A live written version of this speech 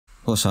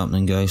What's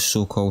happening, guys?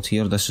 So-called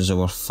here. This is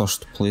our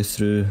first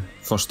playthrough,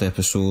 first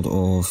episode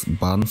of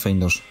Barn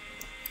Finders.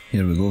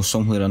 Here we go,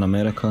 somewhere in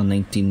America,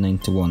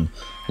 1991.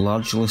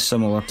 Largely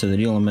similar to the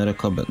real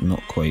America, but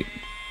not quite.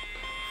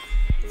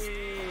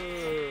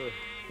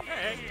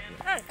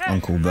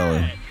 Uncle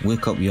Billy,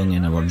 wake up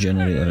youngin', our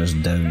generator is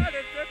down.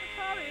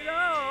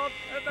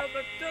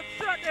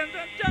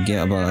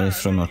 Get a battery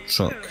from our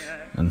truck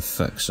and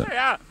fix it.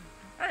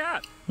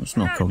 That's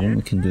no problem,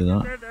 we can do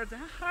that.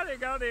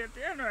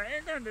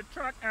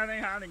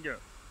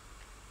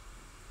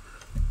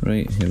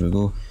 Right, here we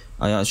go.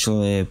 I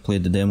actually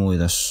played the demo with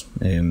this,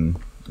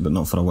 but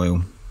not for a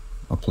while.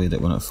 I played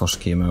it when it first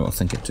came out. I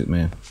think it took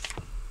me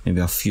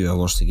maybe a few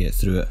hours to get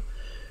through it,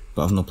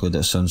 but I've not played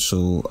it since,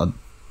 so I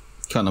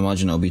can't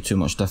imagine it'll be too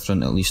much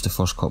different, at least the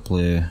first couple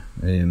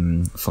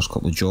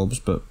of jobs,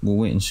 but we'll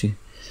wait and see.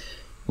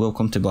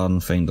 Welcome to Barn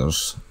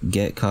Finders.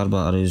 Get car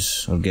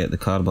batteries, or get the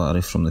car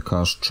battery from the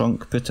car's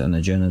trunk, put it in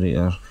the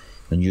generator,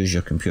 and use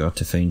your computer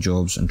to find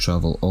jobs and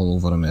travel all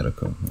over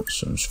America. That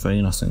sounds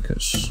fine. I think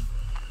it's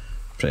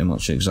pretty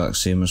much the exact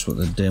same as what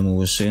the demo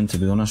was saying, to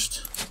be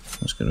honest.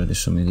 Let's get rid of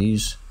some of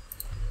these.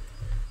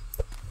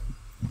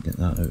 Get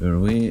that out of our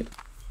way.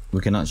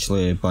 We can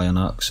actually buy an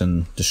axe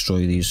and destroy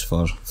these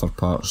for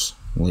parts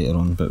later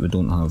on, but we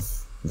don't have,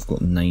 we've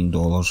got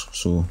 $9,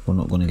 so we're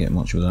not going to get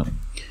much with that.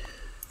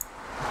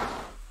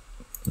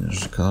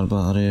 There's the car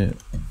battery,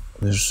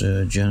 there's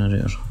the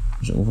generator.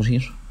 Is it over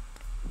here?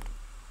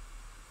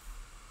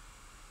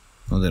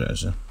 Oh, there it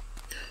is there.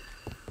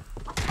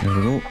 There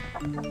we go.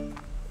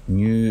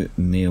 New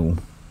mail.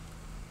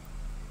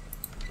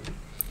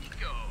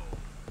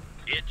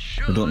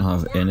 We don't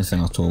have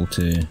anything at all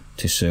to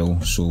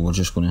sell, so we're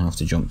just going to have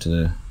to jump to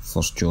the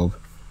first job.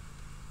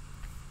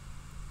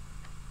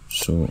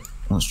 So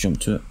let's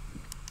jump to it.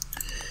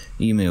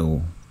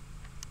 Email.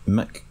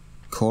 Mick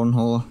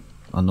Cornholler,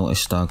 a naughty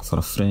stag for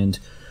a friend.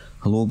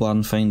 Hello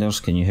Barn Finders,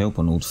 can you help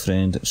an old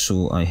friend?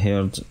 So I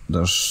heard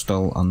there's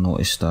still a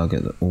naughty stag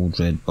at the old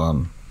red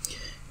barn.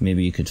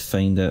 Maybe you could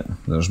find it,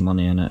 there's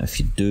money in it. If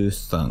you do,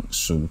 thanks.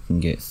 So we can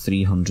get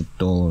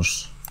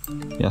 $300.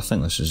 Yeah, I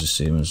think this is the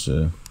same as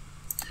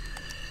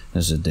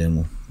the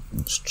demo.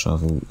 Let's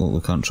travel. Oh,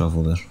 we can't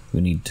travel there. We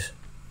need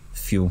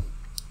fuel.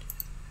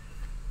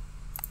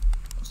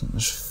 I think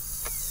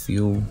there's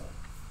fuel.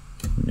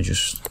 Let me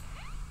just...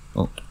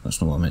 Oh, that's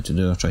not what I meant to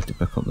do. I tried to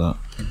pick up that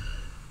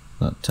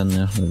tin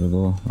there. There we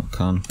go. That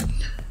can.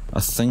 I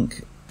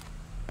think...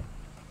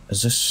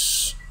 Is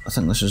this... I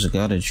think this is a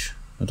garage.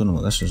 I don't know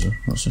what this is though.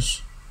 What's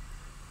this?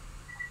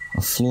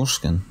 A floor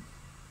skin.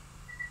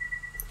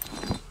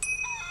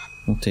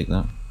 We'll take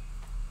that.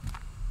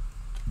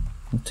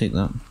 We'll take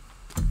that.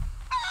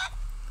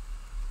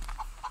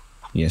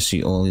 Yeah,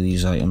 see, all of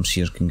these items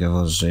here can give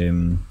us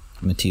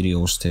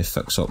materials to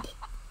fix up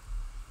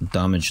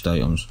damaged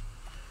items.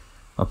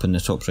 Up in the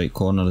top right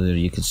corner there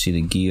you can see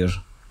the gear,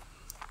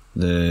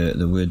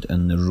 the wood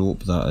and the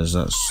rope.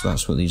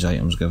 That's what these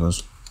items give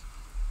us.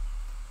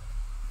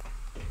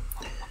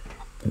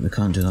 But we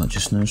can't do that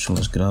just now, so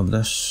let's grab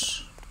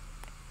this.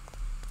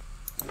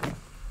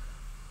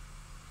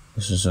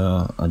 This is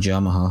a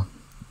Yamaha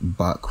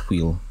back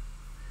wheel.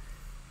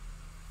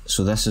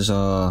 So this is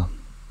an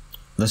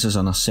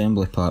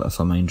assembly part, if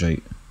I mind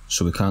right.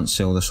 So we can't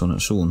sell this on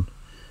its own.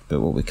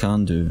 But what we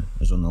can do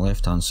is on the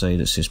left hand side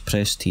it says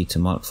press T to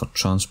mark for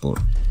transport.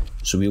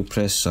 So we'll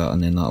press that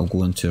and then that'll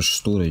go into our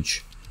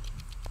storage.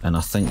 And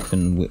I think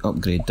when we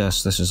upgrade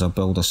this is a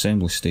build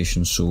assembly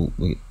station, so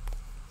we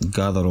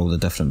gather all the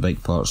different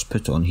bike parts,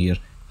 put it on here,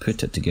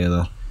 put it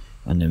together,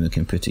 and then we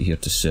can put it here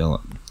to sell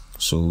it.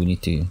 So we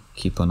need to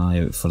keep an eye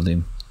out for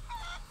them.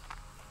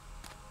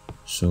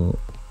 So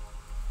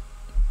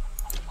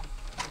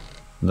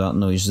that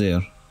noise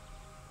there,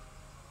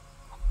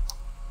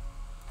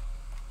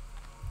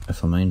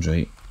 if I mind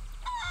right,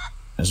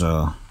 is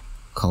a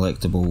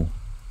collectible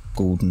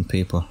golden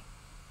paper.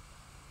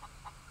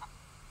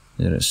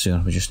 There it's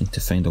there, we just need to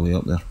find a way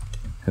up there.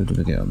 How do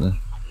we get up there?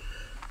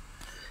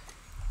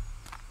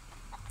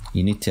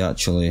 You need to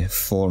actually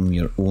form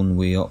your own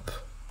way up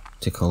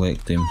to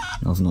collect them,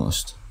 I've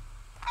noticed.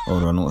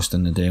 Or I noticed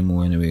in the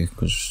demo anyway,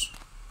 because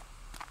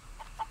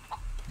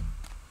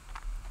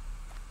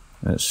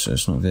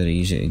it's not very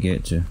easy to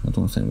get to. I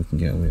don't think we can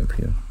get away up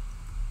here.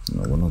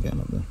 No, we're not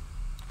getting up there.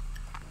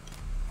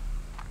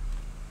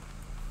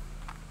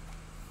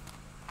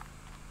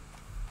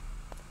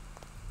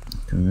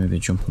 Can we maybe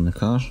jump on the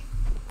car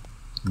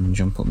and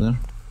jump up there?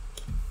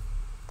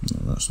 No,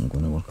 that's not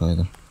going to work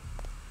either.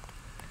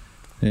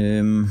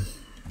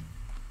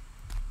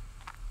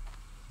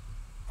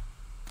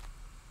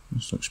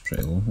 This looks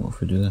pretty low. What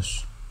if we do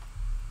this?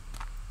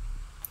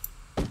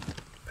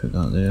 Put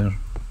that there.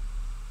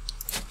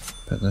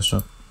 Pick this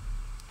up.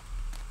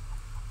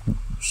 Oh,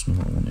 that's not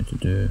what I wanted to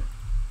do.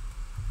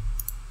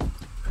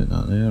 Put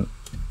that there.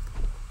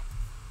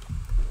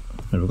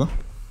 There we go.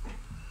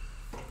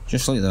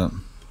 Just like that.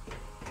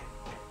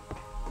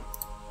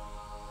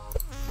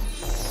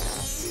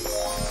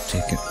 I'll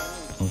take it.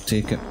 I'll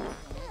take it.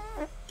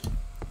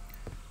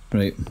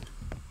 Right.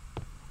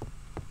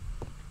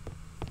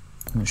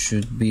 That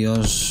should be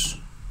us.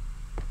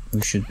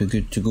 We should be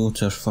good to go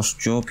to our first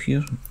job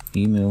here.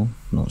 Email.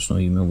 No, it's not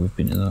email, we've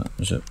been to that.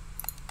 Is it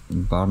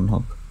Barn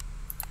Hub?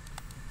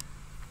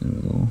 There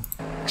we go.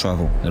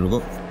 Travel. There we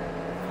go.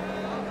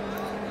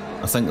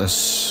 I think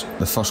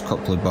the first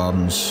couple of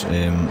barns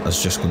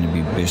is just going to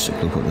be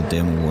basically what the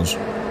demo was.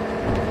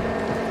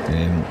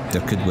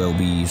 There could well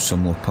be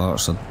some more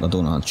parts, I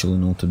don't actually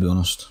know, to be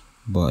honest.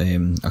 But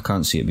I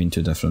can't see it being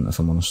too different, if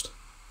I'm honest.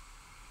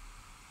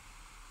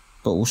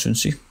 But we'll soon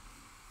see.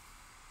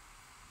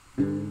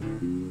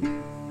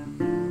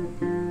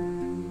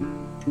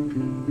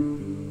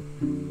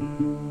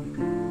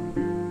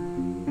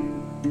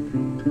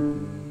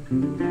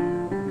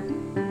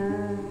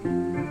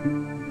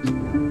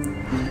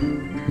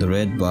 The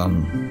Red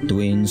Barn,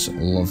 Dwayne's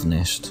Love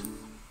Nest.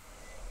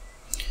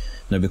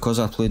 Now, because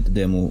I played the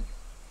demo,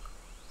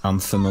 I'm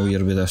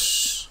familiar with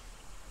this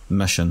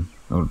mission,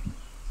 or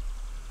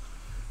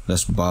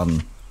this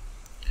barn.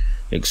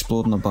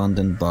 Exploring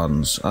abandoned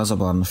barns. As a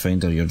barn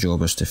finder, your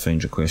job is to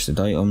find requested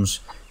items,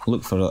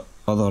 look for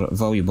other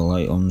valuable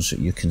items,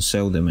 you can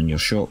sell them in your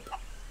shop,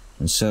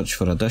 and search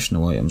for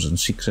additional items and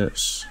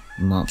secrets.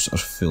 Maps are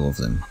full of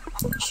them.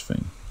 That's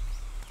fine.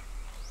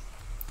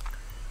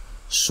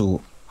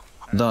 So,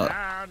 that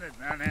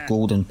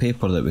golden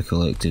paper that we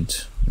collected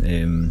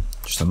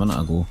just a minute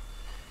ago,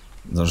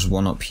 there's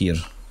one up here.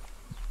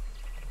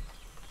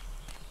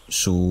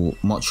 So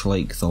much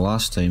like the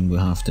last time, we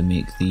have to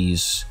make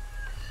these,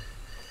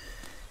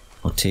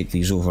 or take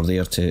these over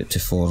there to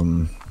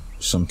form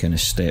some kind of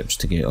steps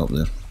to get up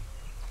there.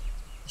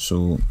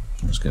 So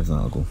let's give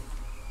that a go.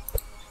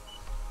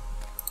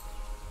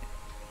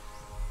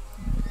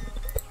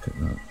 Put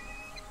that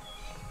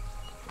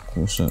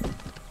closer.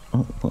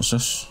 Oh, what's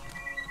this?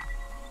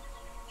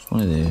 It's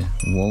one of the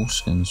wall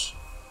skins.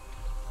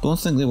 Don't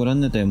think they were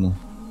in the demo.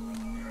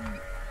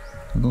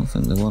 I don't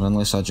think they were,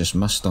 unless I just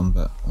missed them,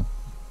 but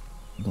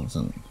I don't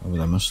think I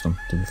would have missed them,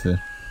 to be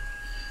fair.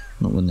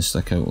 Not when they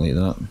stick out like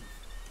that.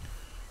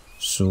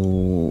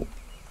 So,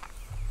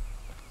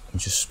 I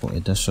just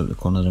spotted this out the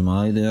corner of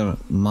my eye there.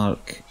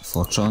 Mark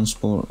for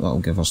transport, that'll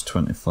give us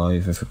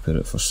 25 if we put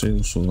it for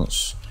sale, so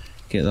let's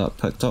get that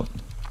picked up.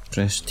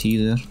 Press T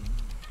there.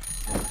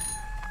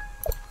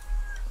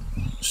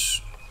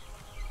 Let's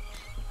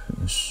put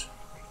this.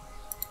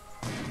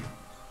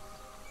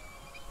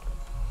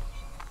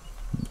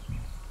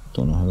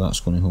 Don't know how that's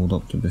going to hold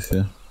up, to be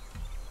fair.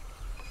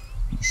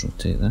 Let's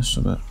rotate this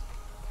a bit.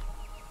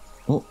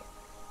 Oh!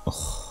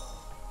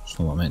 That's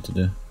not what I meant to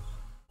do.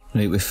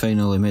 Right, we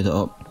finally made it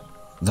up.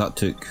 That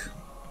took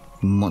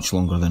much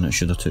longer than it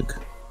should have took.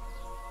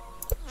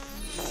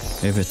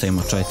 Every time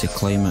I tried to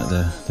climb it,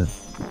 the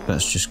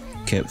bits just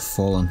kept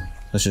falling.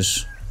 This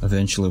is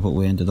eventually what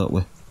we ended up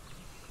with.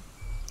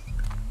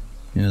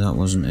 Yeah, that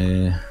wasn't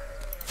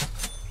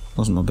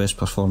my best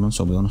performance,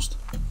 I'll be honest.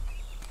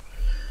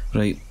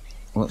 Right,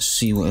 let's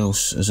see what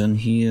else is in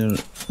here.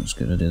 Let's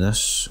get rid of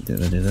this, get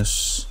rid of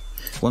this.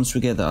 Once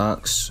we get the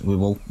axe, we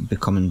will be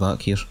coming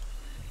back here.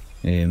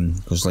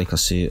 Because like I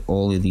say,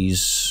 all of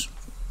these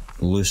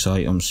loose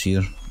items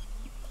here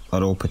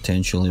are all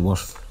potentially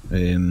worth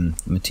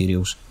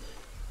materials.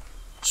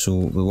 So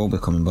we will be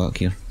coming back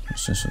here.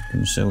 What's this?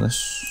 Can we sell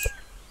this?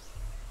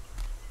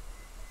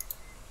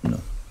 No,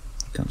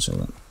 can't sell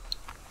that.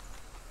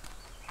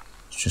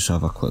 Let's just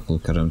have a quick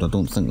look around. I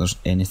don't think there's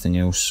anything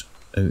else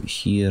out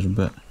here,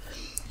 but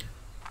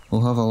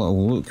we'll have a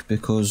little look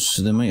because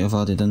they might have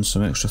added in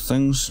some extra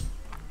things.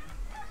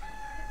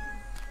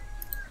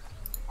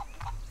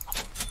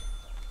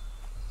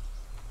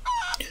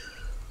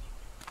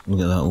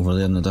 Look at that over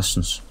there in the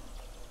distance.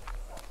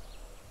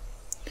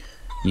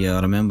 Yeah,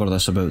 I remember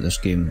this about this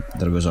game.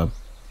 There was a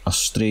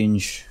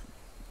strange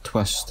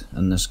twist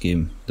in this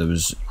game. There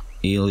was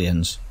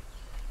aliens.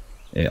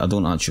 I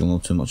don't actually know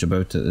too much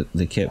about it.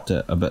 They kept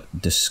it a bit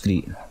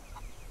discreet.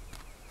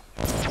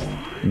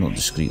 Not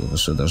discreet,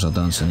 obviously, there's a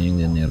dancing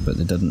alien there, but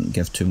they didn't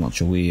give too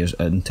much away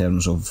in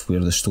terms of where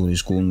the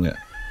story's going with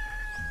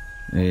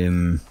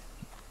it.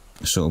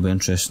 So it'll be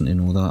interesting to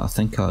know that. I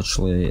think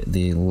actually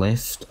they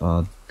left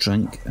a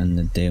drink in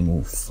the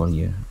demo for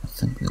you. I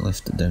think they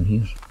left it down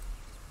here.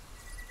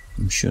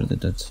 I'm sure they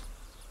did.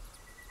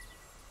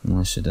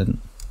 Unless they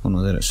didn't. Oh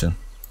no, there it's there.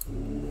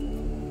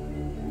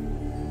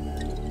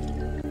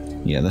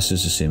 Yeah, this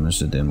is the same as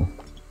the demo.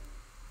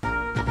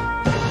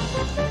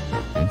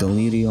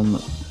 Delirium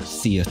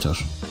Theatre.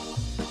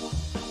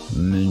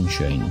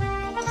 Moonshine.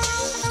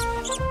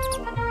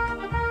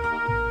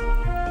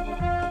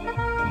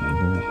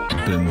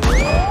 Boom.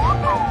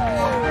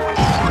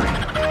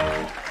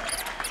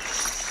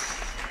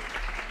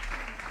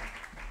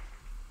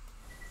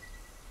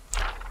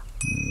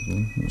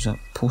 What's that?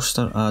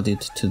 Poster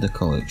added to the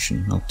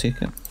collection. I'll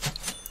take it.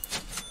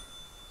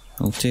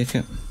 I'll take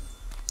it.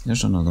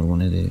 There's another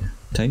one of the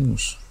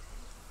tiles.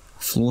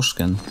 Floor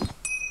skin.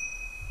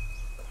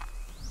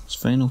 It's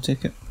fine, I'll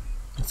take it.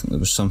 I think there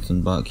was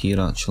something back here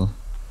actually.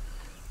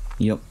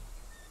 Yep.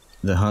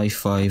 The high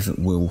five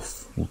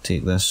wolf. We'll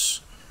take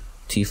this.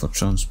 T for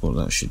transport,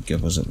 that should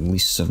give us at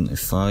least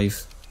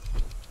 75.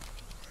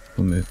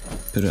 when we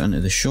put it into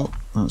the shop,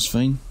 that's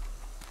fine.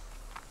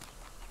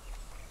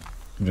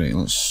 Right,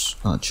 let's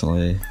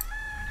actually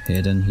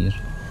head in here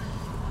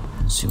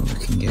and see what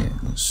we can get.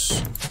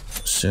 Let's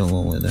sell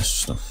all of this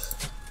stuff.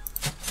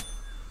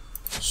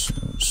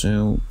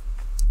 Sell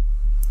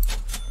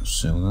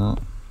that.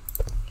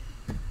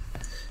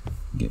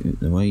 Get out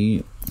the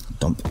way.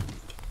 Dump.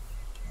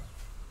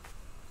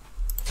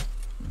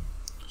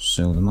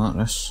 Sell the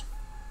mattress.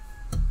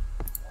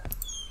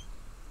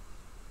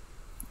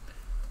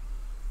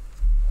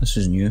 This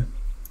is new.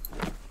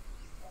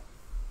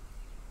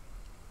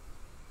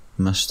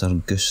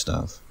 Mr.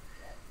 Gustav.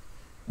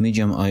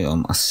 Medium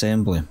item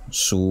assembly.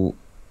 So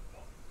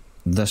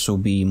this will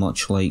be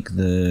much like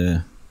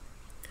the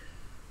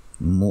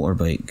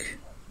motorbike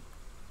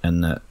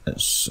in that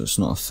it's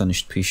not a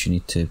finished piece, you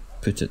need to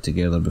put it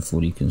together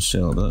before you can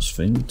sell it, but that's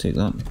fine, we'll take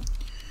that.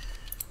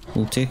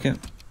 We'll take it.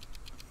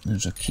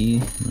 There's a key,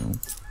 it'll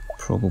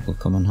probably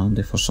come in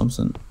handy for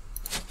something.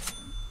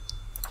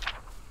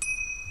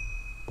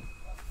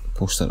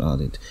 Poster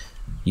added.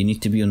 You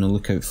need to be on the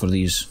lookout for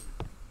these.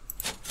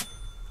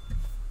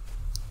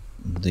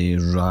 The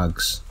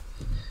rags.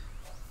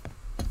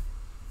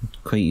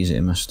 Quite easy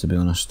to miss, to be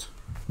honest.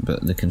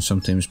 But they can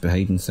sometimes be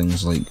hiding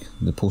things like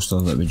the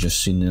poster that we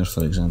just seen there,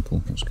 for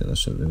example. Let's get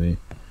this out of the way.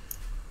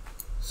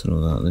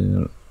 Throw that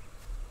there.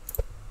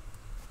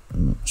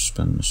 And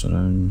spin this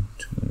around.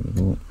 There we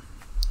go.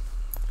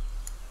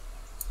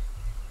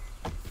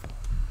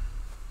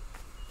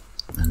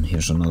 And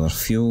here's another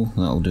fuel.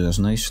 That'll do us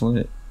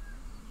nicely.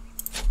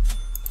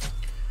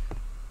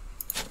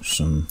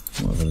 Some,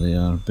 whatever they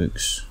are,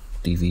 books,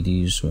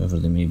 DVDs, whatever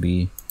they may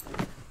be.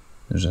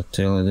 There's a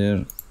telly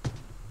there.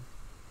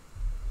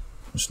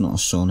 It's not a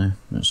Sony,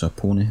 it's a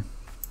Pony.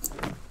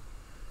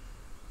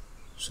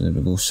 So there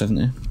we go,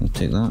 70, we'll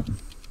take that.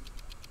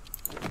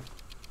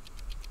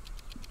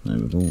 There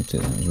we go, we'll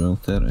take that as well,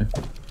 30.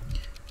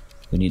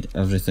 We need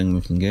everything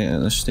we can get at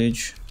this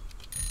stage.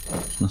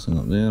 There's nothing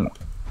up there.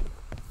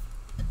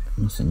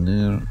 Nothing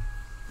there.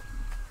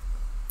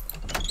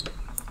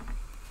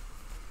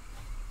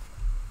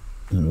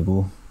 There we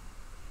go.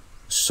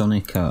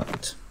 Sunny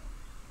Cat.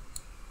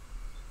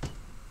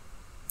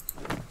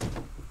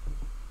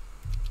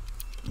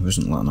 It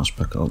wasn't letting us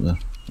pick it up there.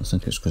 I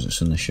think it's because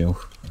it's in the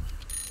shelf.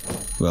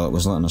 Well, it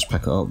was letting us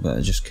pick it up, but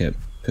it just kept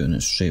putting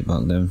it straight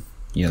back down.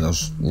 Yeah,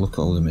 look at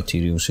all the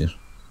materials here.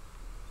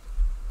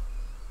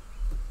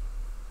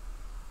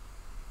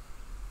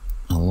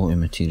 A lot of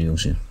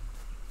materials here.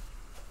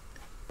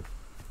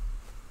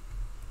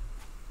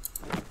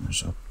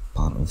 There's a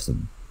part of the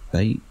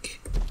bike.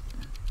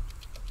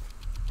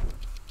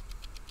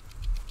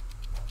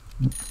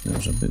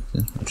 There's a book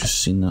there. I've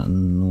just seen that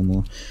and no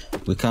more.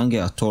 We can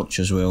get a torch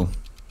as well.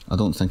 I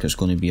don't think it's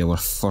going to be our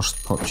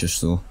first purchase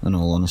though, in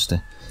all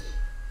honesty,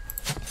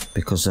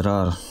 because there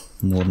are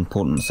more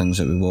important things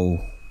that we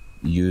will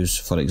use,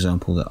 for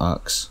example the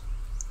axe.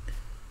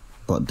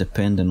 But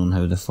depending on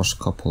how the first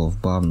couple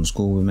of barns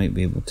go, we might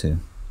be able to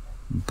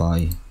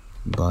buy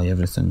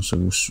everything, so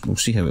we'll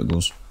see how it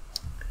goes.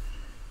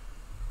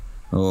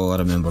 Oh, I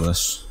remember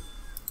this.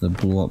 The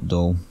blow up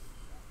doll.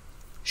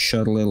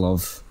 Shirley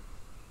Love.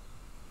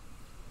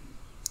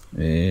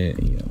 Yeah,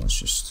 let's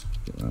just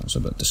get that. It's a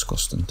bit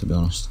disgusting, to be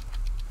honest.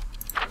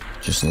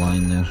 Just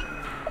lying there.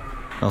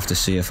 I have to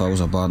say, if I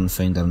was a barn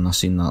finder and I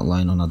seen that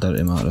lying on a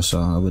dirty mattress,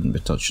 I wouldn't be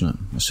touching it.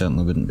 I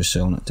certainly wouldn't be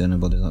selling it to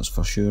anybody, that's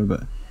for sure,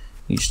 but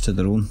each to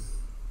their own.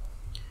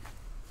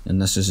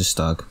 And this is the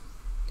stag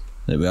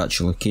that we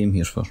actually came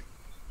here for.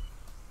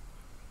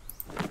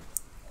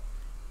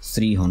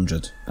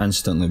 300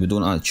 instantly. We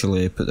don't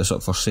actually put this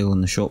up for sale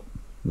in the shop,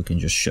 we can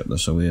just ship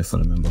this away if I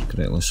remember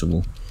correctly, so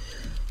we'll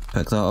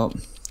pick that up,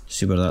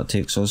 see where that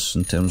takes us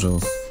in terms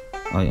of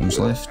items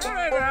left.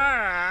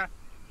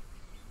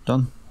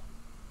 Done.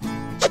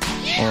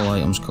 All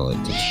items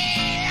collected.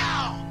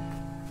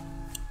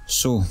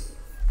 So,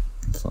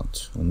 in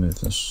fact, I'll move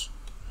this.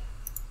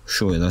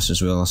 Show you this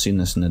as well, I've seen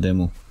this in the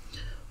demo.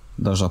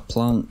 There's a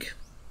plank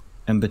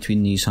in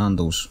between these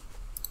handles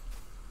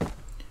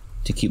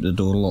to keep the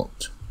door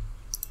locked,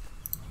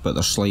 but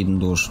they're sliding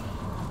doors.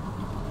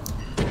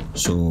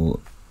 So,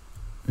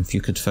 if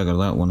you could figure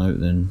that one out,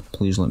 then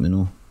please let me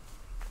know.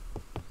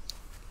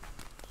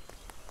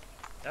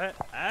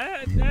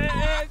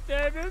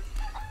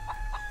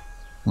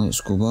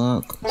 Let's go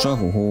back,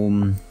 travel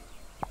home,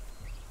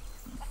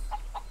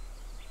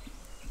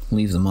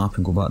 leave the map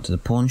and go back to the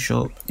pawn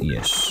shop.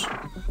 Yes.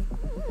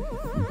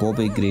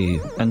 Bobby Gray.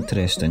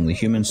 Interesting, the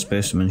human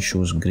specimen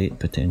shows great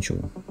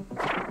potential.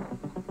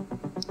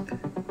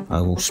 I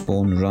will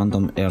spawn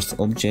random earth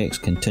objects,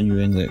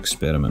 continuing the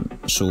experiment.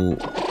 So,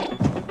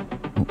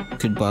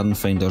 could barn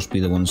finders be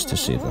the ones to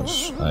save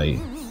us? I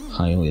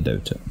highly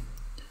doubt it.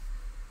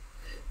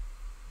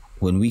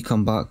 When we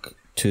come back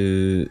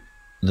to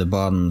the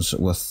barns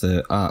with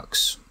the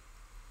axe,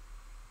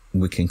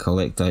 we can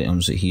collect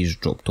items that he's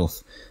dropped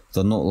off.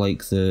 They're not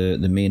like the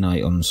main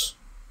items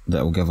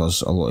that will give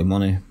us a lot of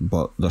money,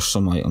 but there's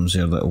some items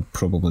there that will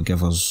probably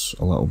give us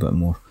a little bit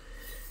more.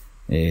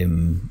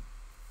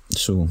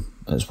 So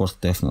it's worth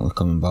definitely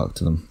coming back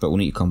to them. But we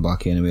need to come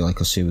back anyway,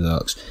 like I say with the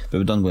axe. But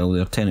we've done well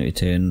there, 10 out of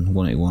 10,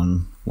 1 out of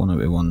 1, 1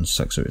 out of 1,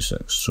 6 out of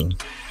 6. So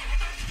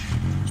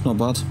it's not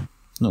bad.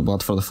 Not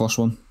bad for the first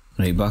one.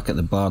 Right, back at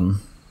the barn.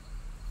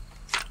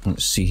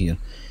 Let's see here.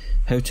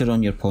 How to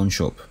run your pawn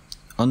shop.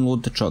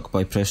 Unload the truck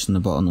by pressing the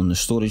button on the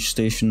storage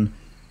station.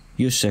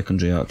 Use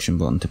secondary action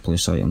button to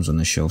place items on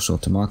the shelves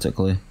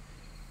automatically.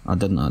 I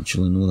didn't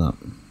actually know that.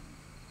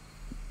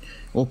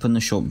 Open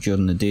the shop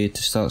during the day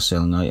to start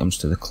selling items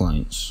to the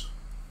clients.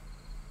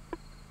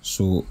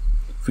 So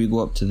if we go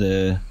up to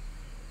the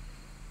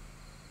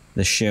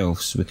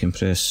shelves, we can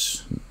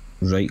press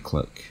right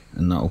click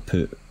and that'll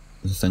put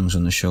the things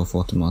on the shelf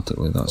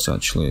automatically. That's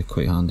actually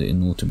quite handy to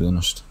know, to be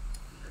honest.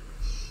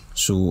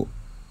 So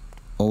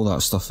all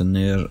that stuff in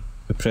there,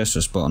 we press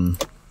this button,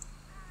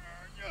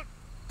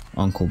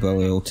 Uncle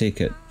Billy will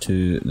take it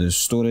to the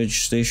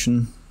storage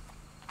station,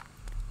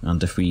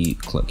 and if we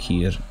click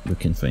here we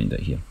can find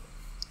it here.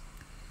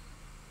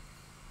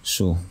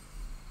 So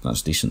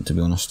that's decent, to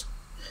be honest.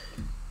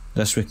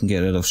 This we can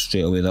get rid of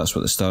straight away, that's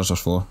what the stars are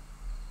for.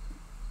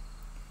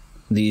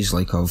 These,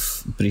 like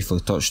I've briefly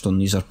touched on,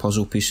 these are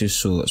puzzle pieces,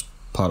 so it's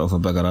part of a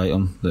bigger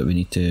item that we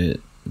need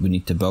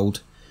to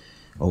build.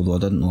 Although I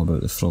didn't know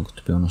about the frog,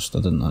 to be honest. I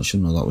didn't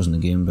actually know that was in the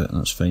game, but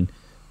that's fine.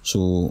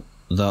 So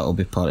that'll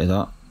be part of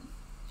that.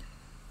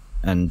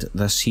 And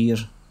this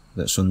here,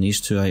 that's on these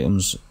two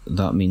items,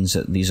 that means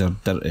that these are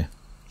dirty,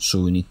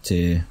 so we need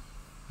to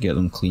get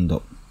them cleaned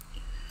up.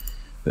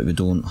 But we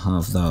don't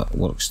have that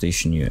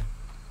workstation yet.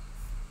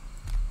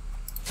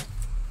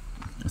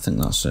 I think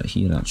that's it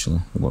here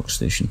actually, the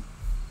workstation.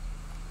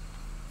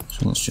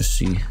 So let's just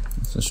see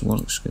if this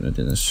works. Get rid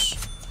of this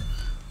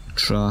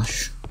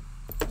trash.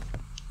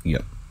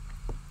 Yep.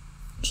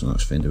 So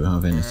that's fine. Do we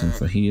have anything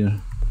for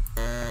here?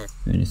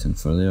 Anything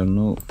for there?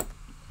 No.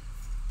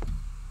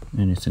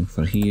 Anything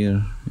for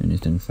here?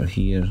 Anything for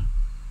here?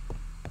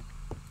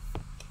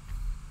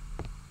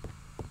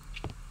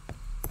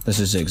 This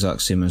is the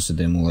exact same as the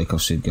demo, like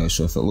I've said, guys,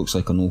 so if it looks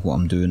like I know what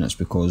I'm doing, it's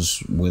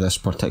because with this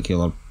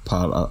particular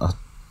part I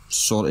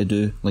sort of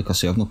do. Like I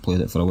say, I've not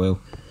played it for a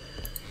while,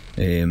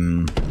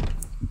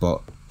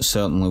 but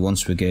certainly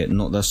once we get,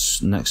 not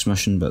this next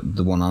mission, but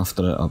the one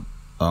after it,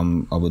 I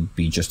would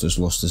be just as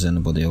lost as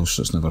anybody else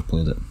that's never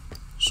played it.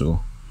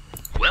 So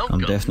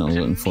I'm definitely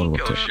looking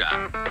forward to it.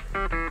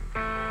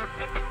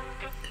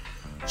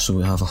 So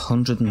we have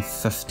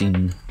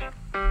 $115.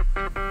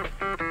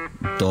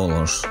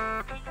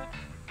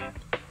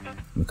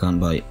 We can't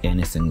buy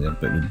anything there,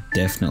 but we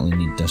definitely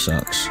need this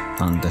axe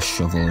and this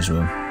shovel as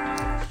well.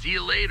 See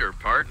you later,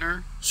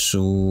 partner.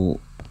 So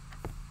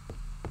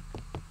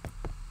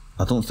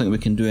I don't think we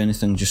can do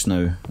anything just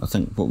now. I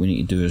think what we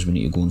need to do is we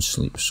need to go and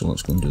sleep, so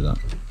let's go and do that.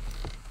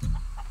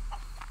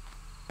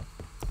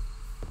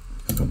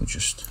 Probably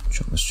just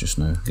chuck this just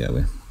now, get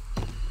away.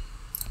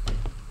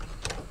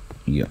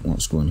 Yeah,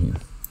 let's go in here.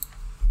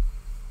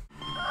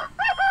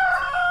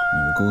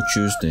 There we go,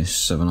 Tuesday,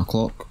 7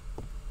 o'clock.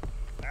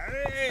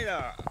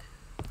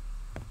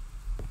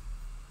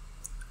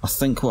 I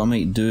think what I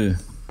might do,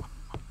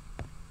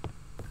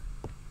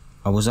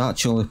 I was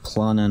actually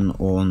planning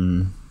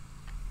on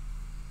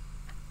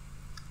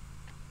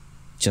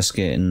just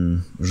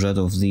getting rid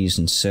of these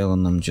and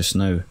selling them just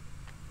now,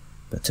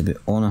 but to be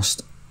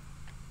honest,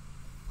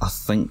 I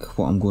think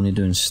what I'm going to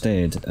do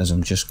instead is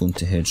I'm just going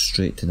to head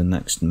straight to the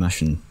next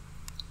mission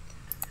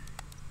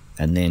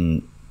and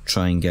then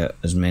try and get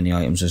as many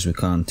items as we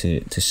can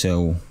to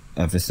sell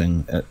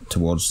everything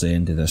towards the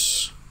end of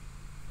this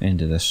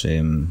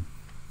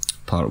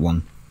part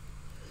 1.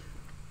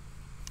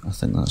 I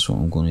think that's what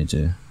I'm going to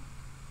do,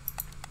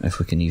 if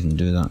we can even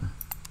do that.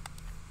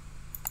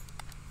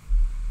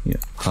 Yeah,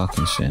 pack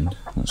and send,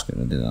 let's get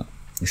rid of that.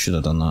 We should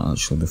have done that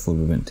actually before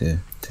we went to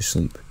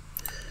sleep.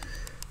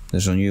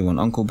 There's a new one,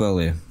 Uncle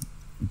Billy,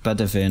 bid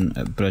event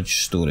at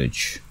Bridge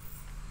Storage.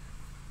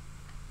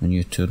 A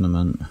new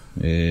tournament,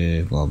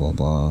 blah blah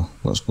blah.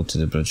 Let's go to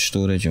the Bridge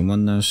Storage and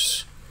win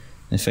this.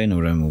 The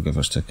final round will give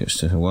us tickets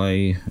to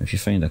Hawaii. If you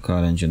find a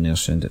car engine there,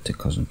 send it to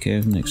Cousin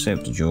Kevin.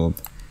 Accept the job.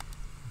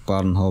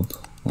 Barn Hub,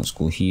 let's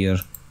go here.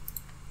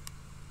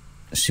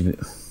 See,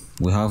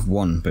 we have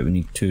one, but we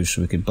need 2,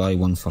 so we could buy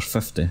one for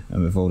 50,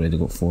 and we've already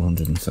got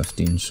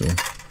 415, so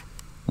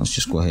let's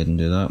just go ahead and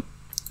do that.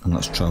 And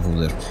let's travel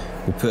there.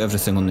 We'll put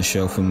everything on the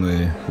shelf when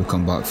we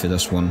come back for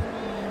this one.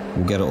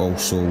 We'll get it all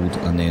sold,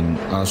 and then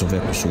as of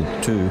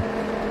episode 2,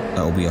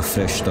 it'll be a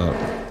fresh start.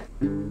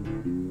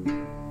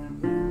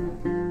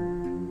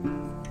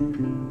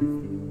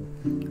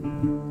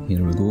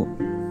 Here we go.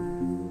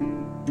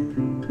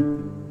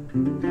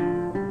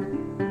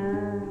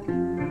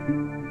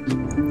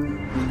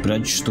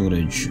 Bridge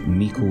Storage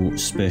Miko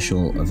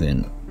Special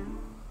Event.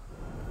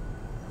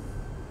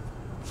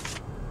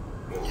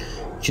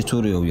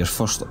 Tutorial, your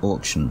first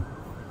auction.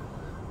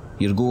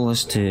 Your goal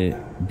is to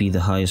be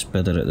the highest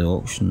bidder at the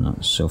auction,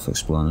 that's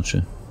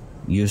self-explanatory.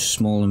 Use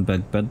small and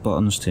big bid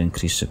buttons to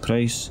increase the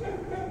price.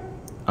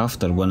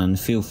 After winning,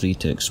 feel free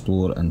to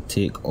explore and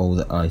take all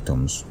the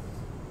items.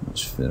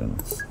 That's fair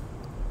enough.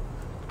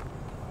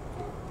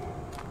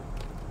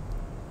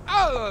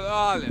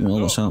 Well,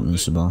 what's happening,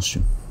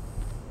 Sebastian?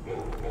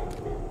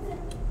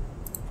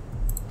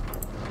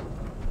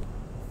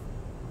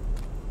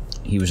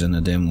 He was in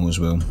the demo as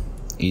well.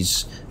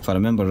 He's, if I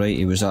remember right,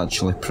 he was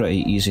actually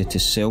pretty easy to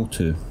sell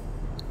to.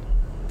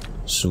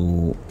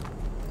 So,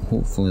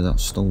 hopefully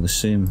that's still the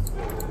same.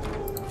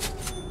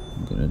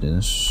 Get rid of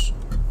this.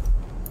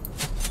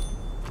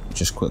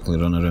 Just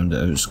quickly run around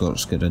the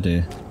outskirts, get rid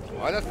of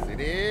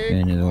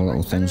any of the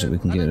little things that we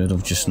can get rid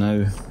of just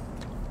now.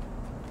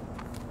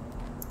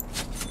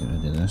 Get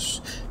rid of this.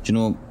 Do you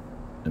know,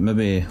 it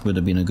maybe would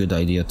have been a good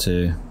idea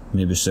to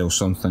maybe sell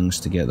some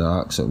things to get the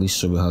axe, at least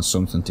so we had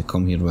something to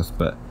come here with,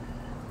 but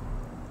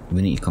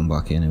we need to come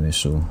back anyway,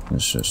 so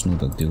it's no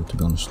big deal, to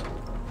be honest.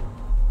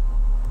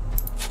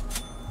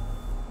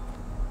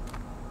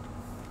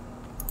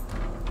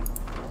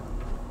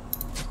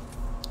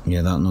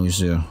 Yeah, that noise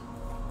there.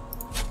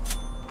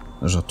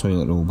 There's a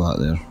toilet roll back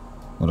there,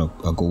 or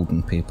a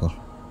golden paper.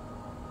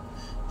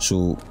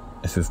 So,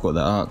 if we've got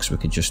the axe, we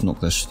could just knock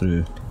this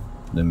through,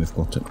 then we've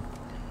got it.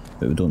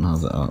 But we don't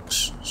have the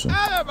axe, so...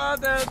 Nothing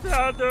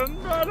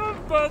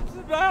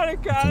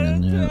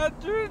in there.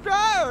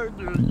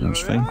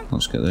 That's fine.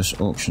 Let's get this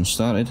auction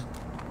started.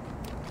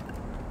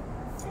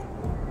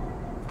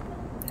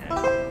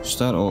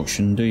 Start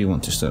auction. Do you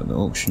want to start the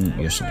auction?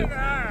 Yes, I do.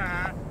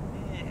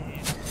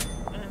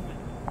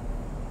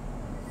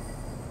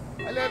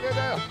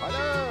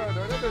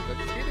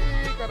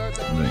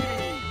 Right.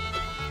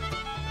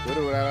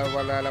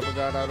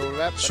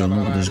 So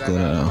nobody's got it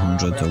at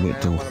 100, I'll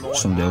wait till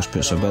somebody else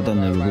puts a bid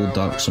in. There we go,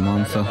 Dark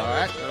Samantha,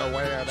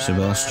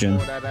 Sebastian,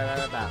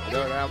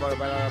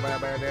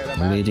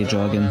 Lady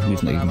Dragon,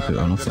 we've not even put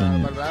an offer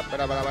in yet.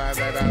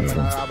 There we go,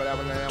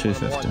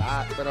 250.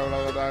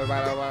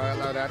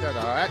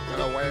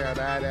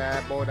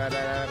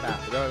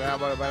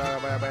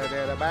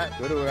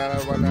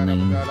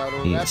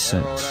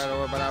 986.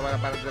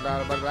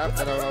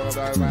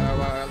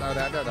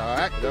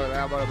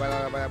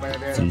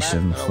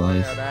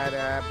 375.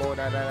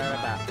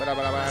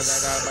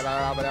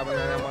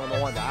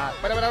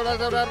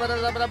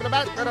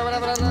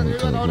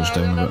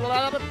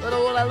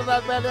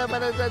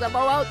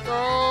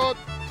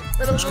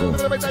 Let's go.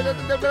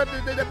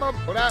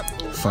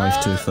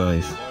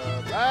 525.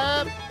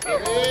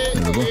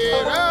 There we go.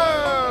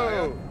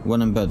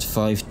 Winning bid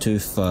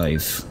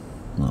 525.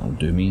 That'll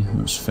do me,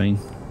 that's fine.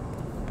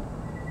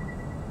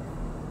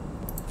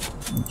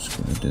 Let's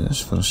go and do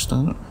this for a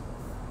start.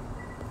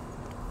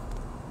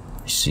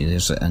 See,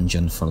 there's the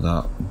engine for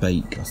that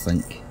bike, I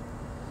think.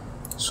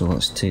 So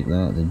let's take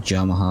that, the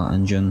Yamaha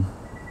engine.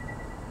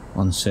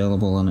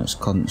 Unsellable in its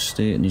current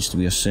state, it needs to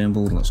be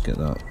assembled. Let's get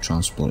that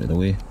transported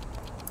away.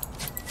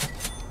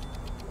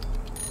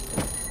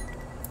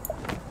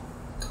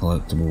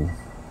 Collectible.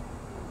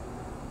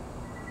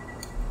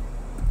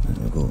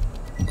 There we go,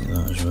 look at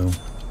that as well.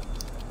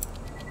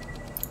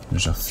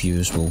 There's a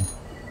fuse, we'll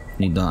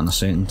need that in a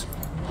second.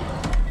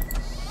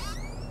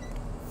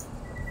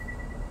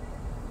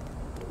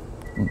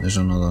 Oh, there's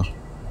another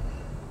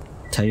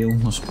tile,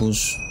 I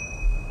suppose.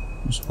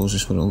 I suppose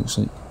that's what it looks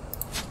like.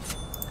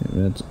 Get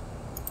rid.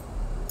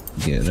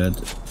 Get rid.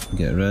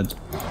 Get rid.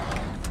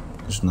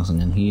 There's nothing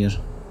in here.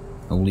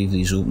 I'll leave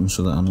these open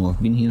so that I know I've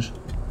been here.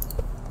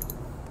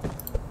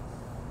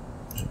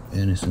 Is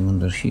there anything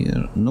under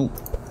here? Nope.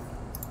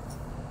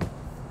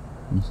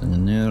 Nothing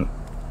in there.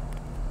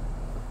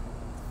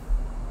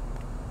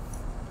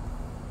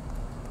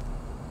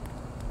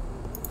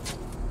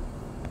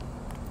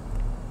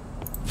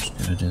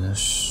 Get rid of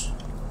this.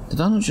 Did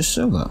I not just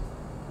sell that?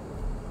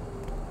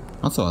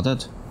 I thought I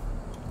did.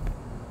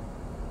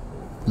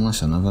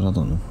 Unless I never, I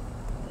don't know.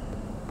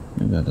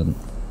 Maybe I didn't.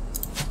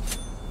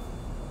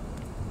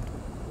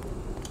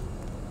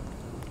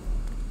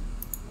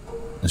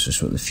 This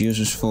is what the fuse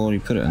is for. You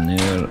put it in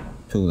there,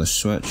 pull the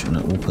switch and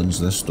it opens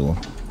this door.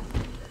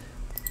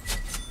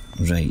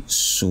 Right,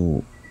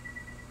 so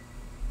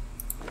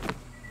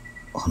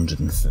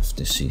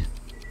 150, see.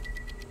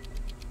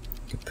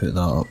 You put that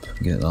up,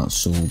 get that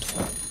sold.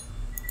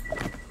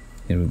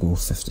 Here we go,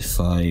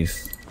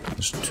 55.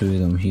 There's two of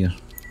them here.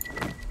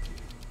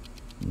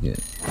 We'll get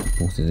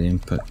both of them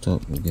picked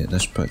up, we'll get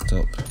this picked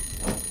up.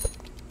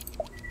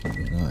 We'll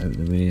get that out of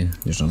the way.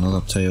 There's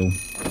another tile,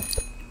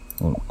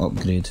 or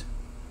upgrade.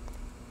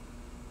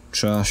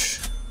 Trash,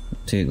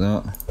 take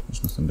that.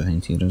 There's nothing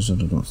behind here, is there?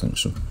 I don't think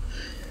so.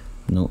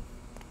 No.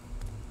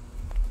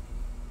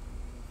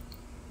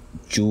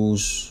 Joe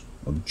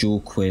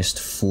Quest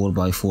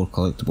 4x4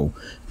 collectible.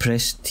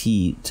 Press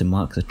T to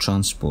mark the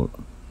transport,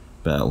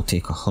 but it'll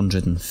take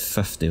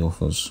 150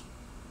 off us.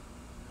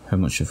 How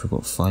much have we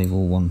got?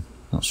 501.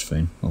 That's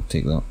fine. I'll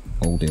take that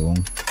all day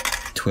long.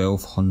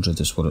 1200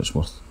 is what it's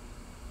worth.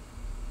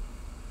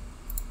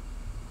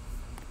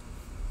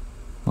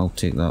 I'll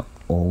take that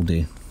all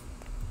day.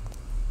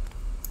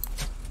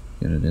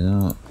 Get rid of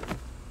that.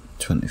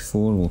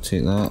 24, we'll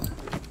take that.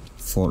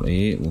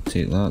 48, we'll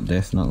take that,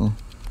 definitely.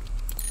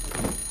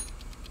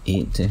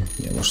 80,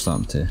 yeah, we're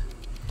starting to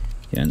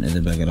get into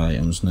the bigger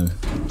items now.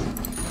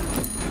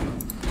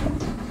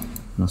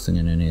 Nothing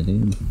in any of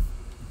them.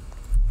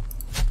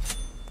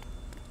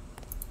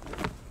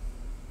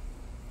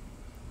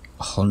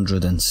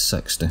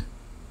 160.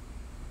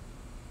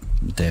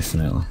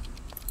 Definitely.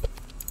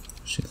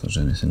 See if there's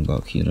anything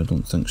back here. I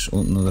don't think so.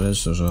 Oh, no, there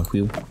is. There's a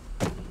wheel.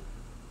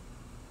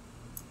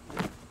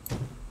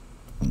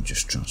 I'll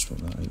just transfer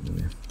that out of the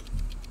way.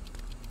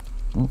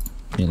 Oh,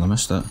 nearly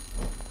missed that.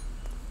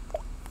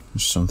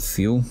 There's some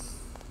fuel.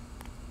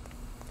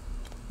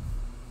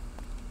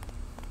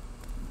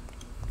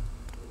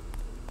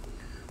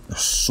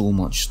 There's so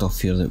much stuff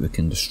here that we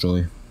can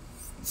destroy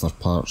for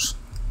parts.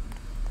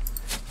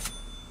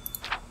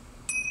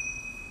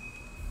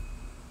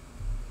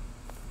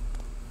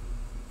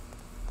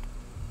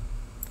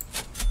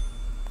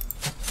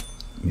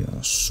 Yeah,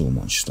 there's so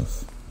much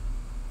stuff.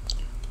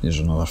 There's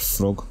another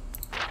frog.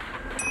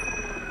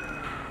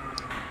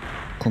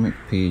 Comic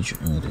page.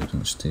 Oh, dude,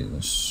 let's take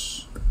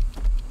this.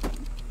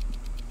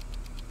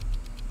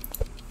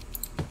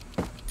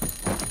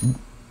 Oh.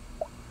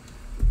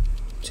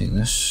 Take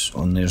this.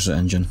 Oh, and there's the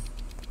engine.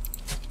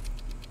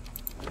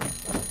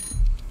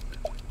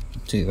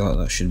 Take that.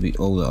 That should be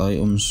all the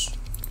items.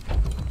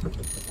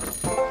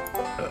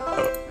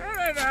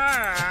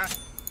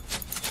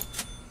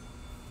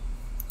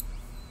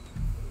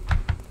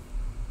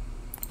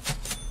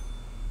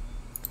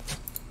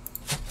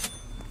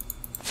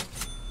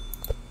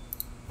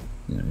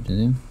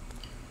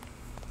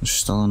 There's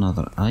still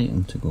another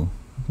item to go.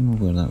 I don't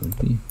know where that would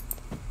be.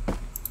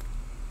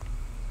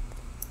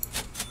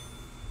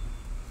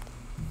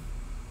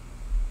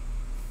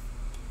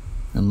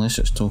 Unless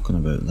it's talking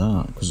about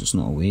that, because it's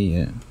not away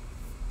yet.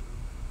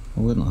 I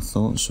wouldn't have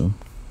thought so.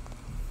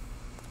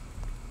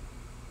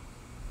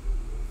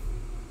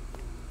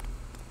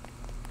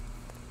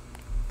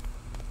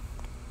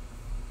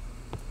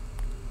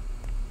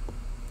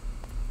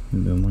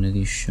 Maybe on one of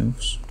these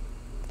shelves.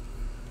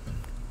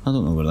 I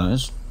don't know where that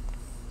is.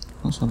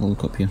 Let's have a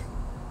look up here.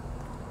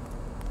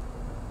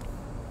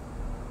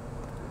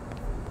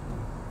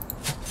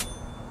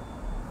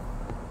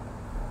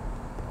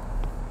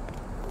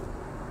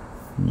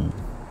 No.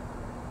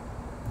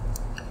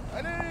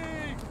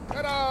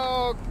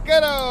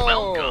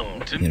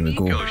 Welcome to Here we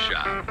go. Nico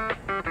Shop.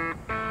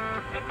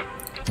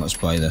 Let's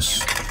buy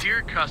this.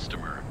 Dear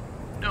customer,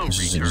 no This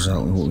is returns.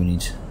 exactly what we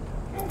need.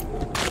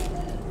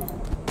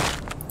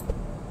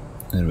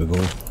 There we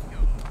go.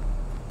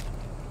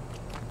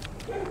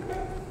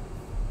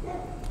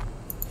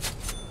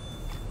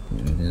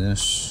 Get rid of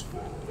this.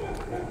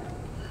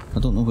 I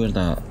don't know where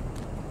that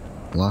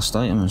last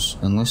item is,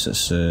 unless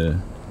it's the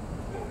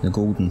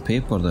golden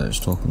paper that it's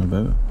talking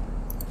about.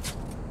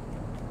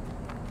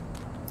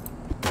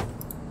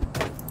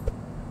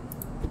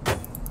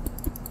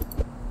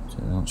 So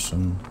that's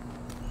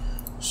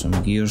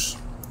some gears.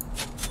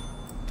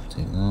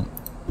 Take that.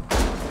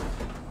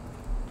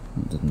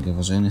 That didn't give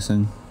us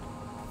anything.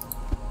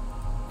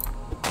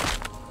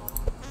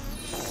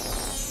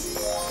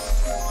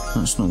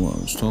 That's not what I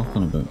was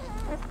talking about.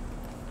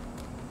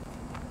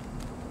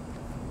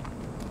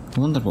 I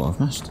wonder what I've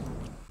missed.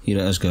 Here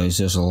it is, guys,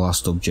 there's the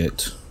last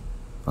object.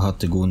 I had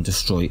to go and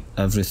destroy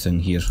everything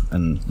here,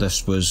 and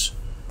this was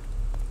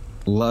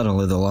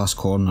literally the last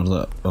corner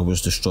that I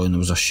was destroying. There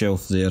was a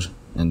shelf there,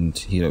 and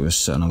here it was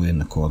sitting away in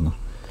the corner.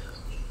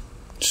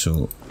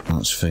 So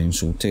that's fine,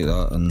 so we'll take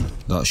that, and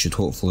that should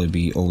hopefully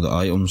be all the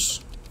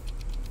items.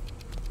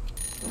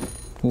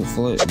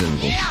 Hopefully, there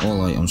we go,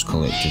 all items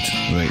collected.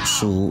 Right,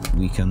 so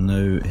we can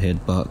now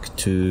head back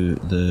to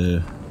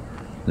the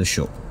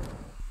shop.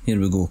 Here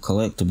we go,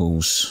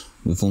 collectibles.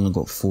 We've only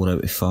got 4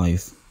 out of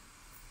 5.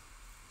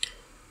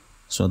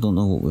 So I don't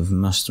know what we've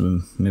missed,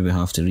 we maybe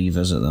have to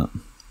revisit that.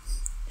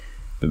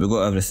 But we've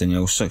got everything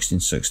else,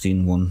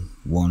 1616, 1,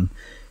 1,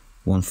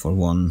 1 for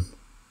 1,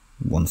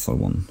 1 for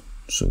 1.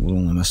 So we're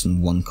only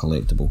missing 1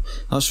 collectible.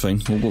 That's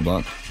fine, we'll go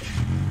back.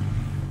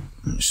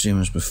 Same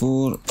as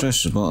before,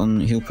 press the button,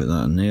 he'll put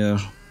that in there.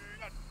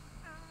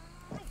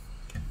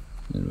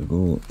 There we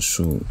go,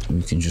 so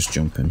we can just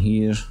jump in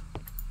here.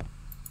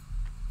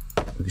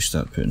 We can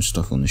start putting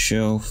stuff on the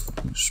shelf.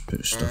 Let's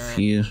put stuff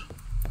here.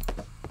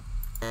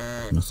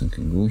 Nothing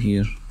can go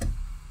here.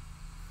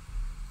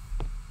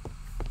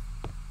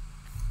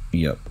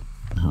 Yep,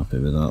 happy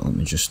with that. Let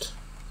me just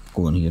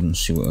go in here and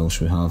see what else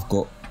we have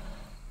got.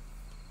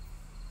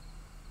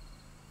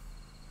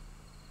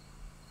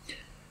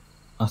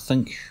 I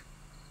think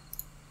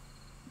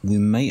we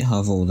might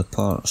have all the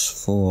parts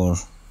for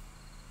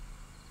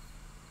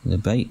the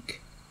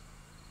bike.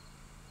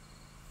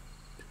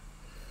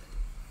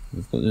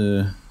 We've got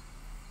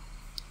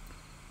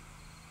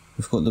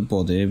the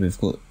body, we've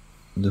got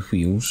the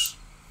wheels.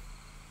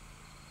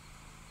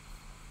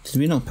 Did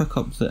we not pick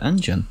up the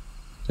engine?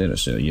 There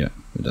it's there, yeah,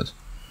 we did.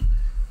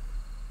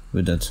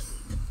 We did.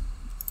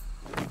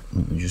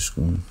 Let me just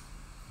go and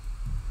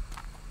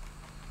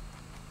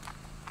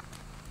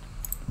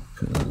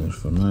put that there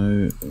for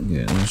now.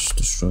 Get this,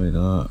 destroy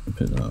that,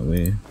 put that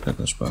away, pick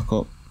this back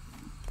up.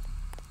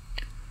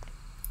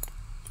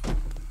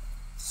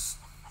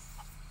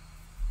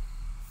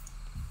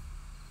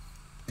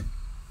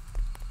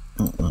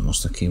 Oh, that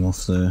must have came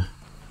off the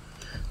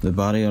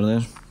barrier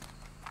there.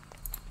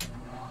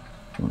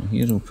 One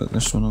here, we'll pick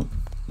this one up.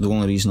 the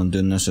only reason I'm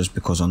doing this is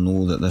because I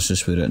know that this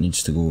is where it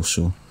needs to go,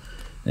 so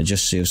it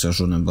just saves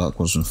us running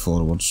backwards and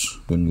forwards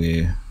when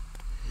we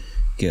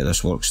get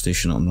this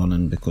workstation up and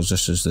running, because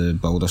this is the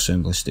build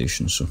assembly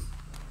station. So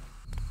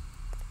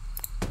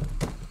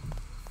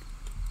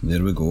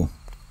there we go.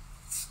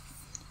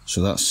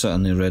 So that's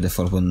sitting there ready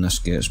for when this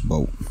gets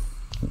built,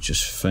 which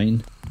is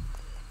fine.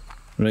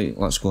 Right,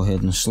 let's go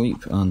ahead and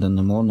sleep, and in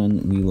the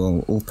morning we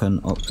will open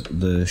up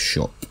the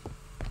shop.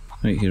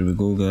 Right, here we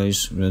go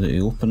guys, ready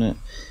to open it.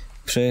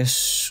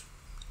 Press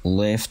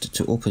left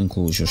to open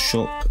close your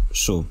shop.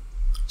 So,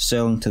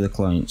 selling to the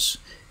clients.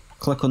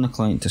 Click on the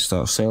client to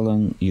start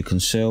selling. You can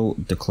sell,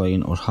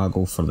 decline or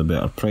haggle for the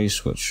better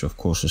price, which of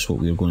course is what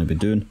we're going to be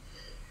doing.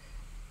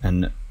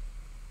 And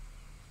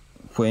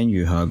when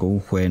you haggle,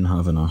 when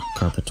having a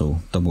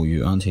capital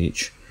W and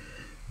H,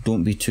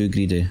 don't be too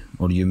greedy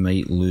or you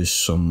might lose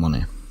some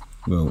money.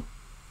 Well,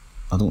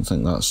 I don't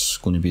think that's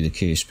going to be the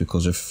case,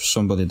 because if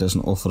somebody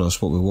doesn't offer us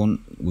what we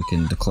want, we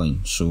can decline.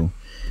 So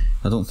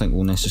I don't think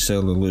we'll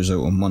necessarily lose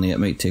out on money. It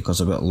might take us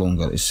a bit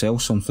longer to sell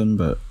something,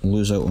 but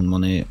lose out on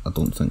money, I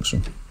don't think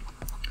so.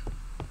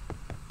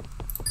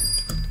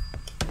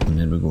 And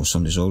there we go,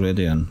 somebody's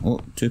already in. Oh,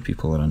 2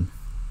 people are in.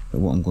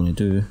 But what I'm going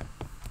to do,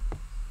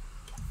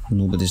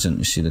 nobody's in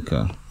to see the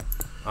car.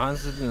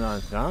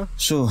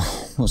 So,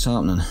 what's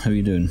happening? How are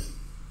you doing?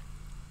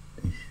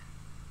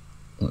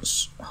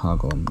 Let's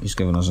haggle him. He's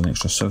giving us an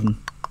extra 7.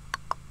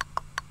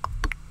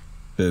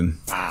 Boom.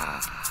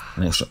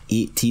 An extra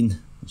 18.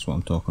 That's what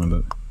I'm talking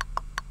about.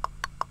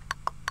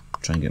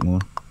 Try and get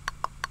more.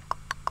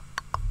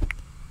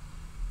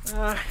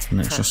 An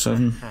extra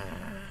 7.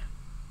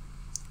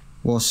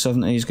 Well,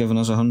 70, he's giving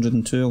us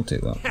 102, I'll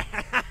take that.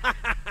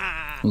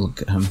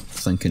 Look at him,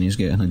 thinking he's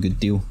getting a good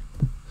deal.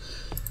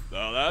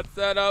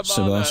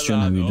 Sebastian,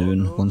 how you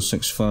doing?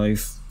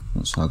 165.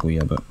 Let's haggle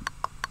you a bit.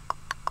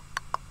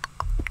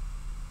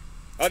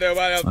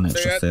 An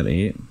extra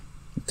 38.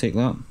 I'll take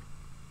that.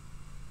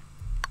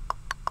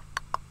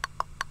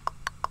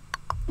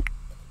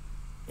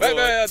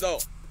 Do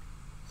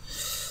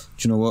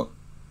you know what?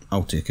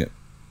 I'll take it.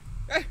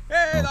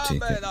 I'll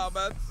take it.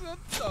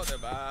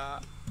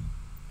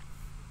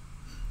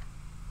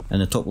 In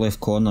the top left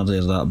corner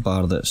there's that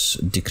bar that's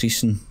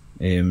decreasing,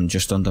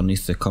 just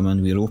underneath the come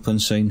in, we're open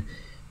sign.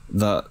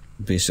 That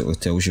basically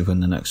tells you when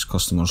the next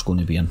customer's going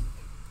to be in.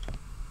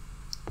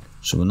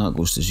 So when that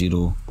goes to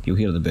 0, you'll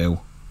hear the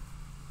bell.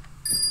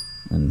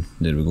 And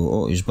there we go.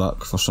 Oh, he's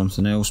back for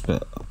something else,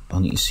 but I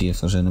need to see if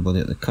there's anybody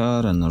at the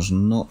car, and there's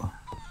not.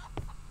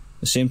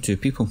 The same 2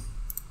 people.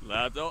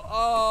 Right,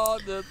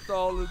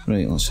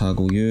 let's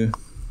haggle you.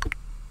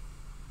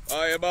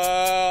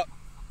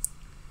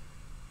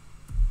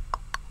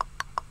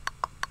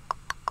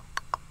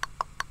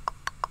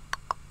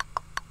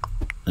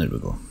 There we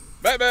go.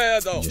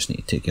 You just need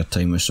to take your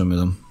time with some of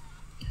them.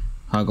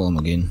 Haggle them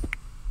again.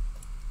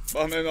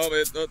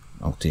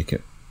 I'll take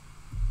it.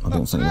 I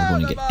don't think we're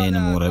going to get any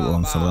more out of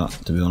them for that,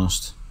 to be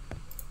honest.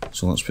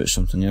 So let's put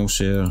something else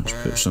here. Let's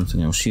put something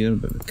else here,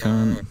 but we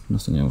can't.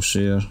 Nothing else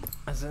here.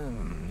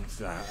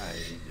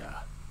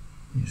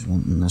 He's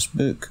wanting this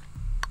book.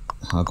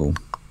 Haggle.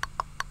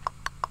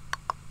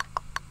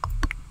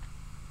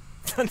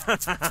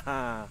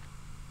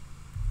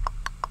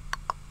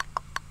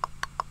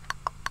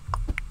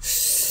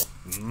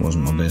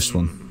 Wasn't my best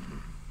one.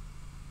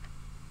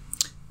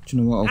 Do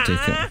you know what? I'll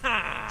take it.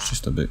 It's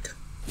just a book.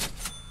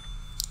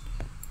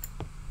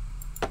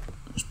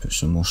 Let's put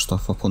some more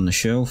stuff up on the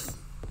shelf.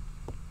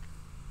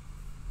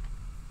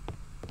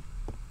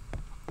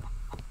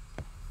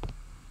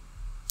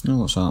 Oh,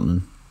 what's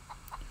happening?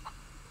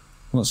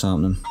 What's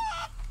happening?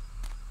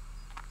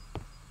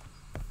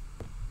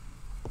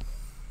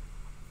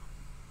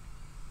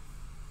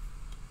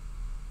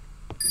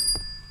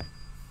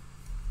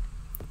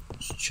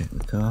 Let's check the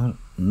car.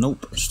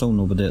 Nope, still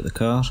nobody at the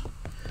car.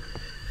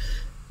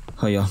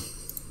 Hiya.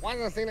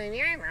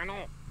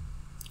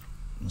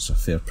 That's a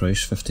fair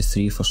price,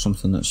 53 for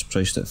something that's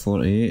priced at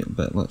 48,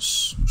 but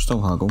let's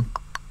still haggle.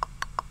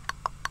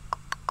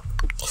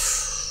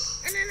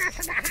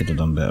 Could have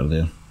done better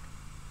there.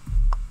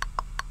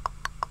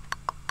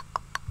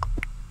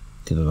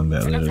 Could have done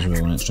better there as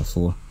well, an extra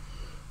 4. Do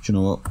you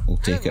know what? We'll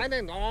take it.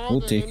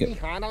 We'll take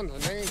it. I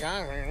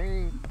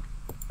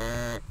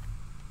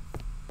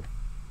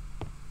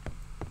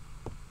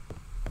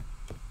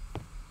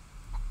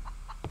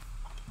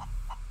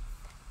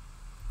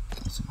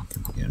think I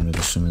can be getting rid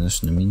of some of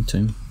this in the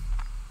meantime.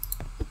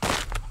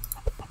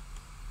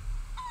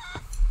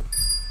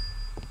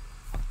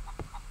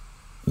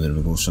 There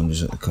we go,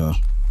 somebody's at the car.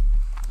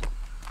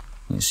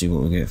 Let's see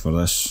what we get for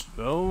this.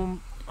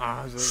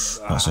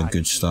 That's a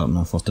good starting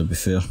offer, to be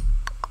fair.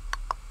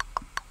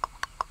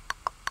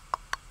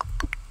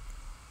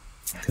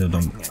 Could have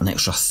done an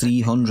extra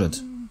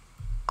 300.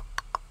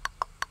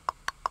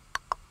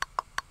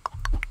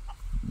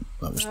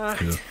 That was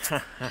poor.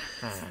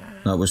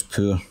 That was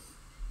poor.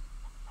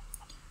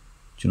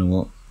 Do you know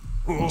what?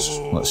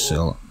 Let's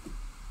sell it.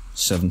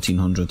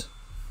 1700.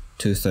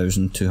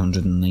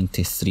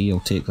 2,293. I'll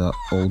take that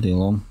all day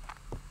long.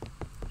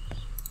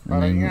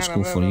 And then let's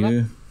go for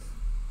you.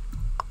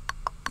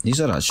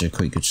 These are actually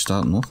quite good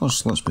starting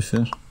offers, let's be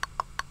fair.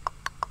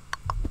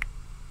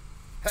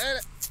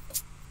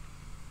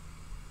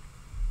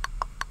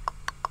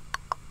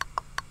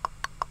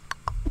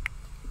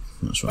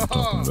 That's what I'm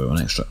talking about,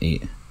 an extra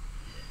 8.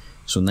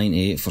 So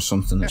 98 for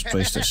something that's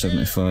priced at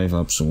 75,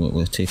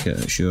 absolutely, take it,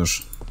 it's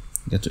yours.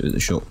 Get it out of the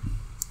shop.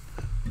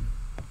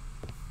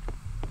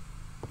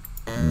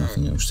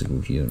 Nothing else to go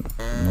here.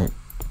 Nope,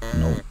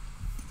 nope.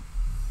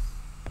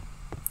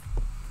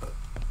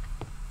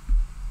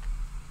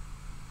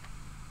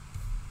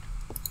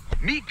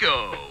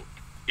 Nico,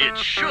 it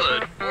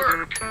should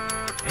work.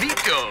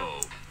 Nico,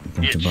 I'm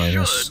going to buy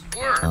this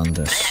work. and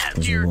this,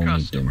 because we will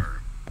need them.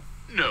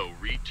 No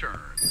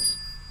returns.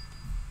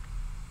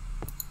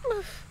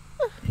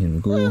 Here we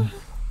go.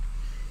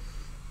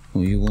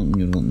 What are you wanting?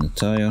 You're wanting the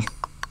tyre.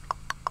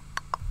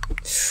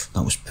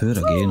 That was poor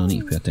again, I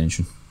need to pay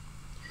attention.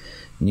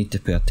 Need to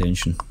pay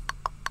attention.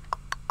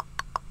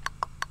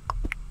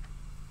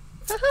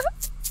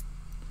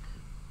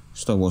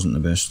 Still wasn't the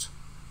best.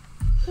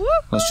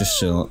 Let's just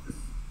sell it.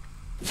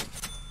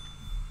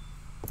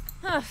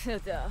 I feel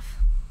tough.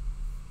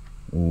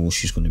 Oh,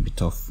 she's going to be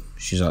tough.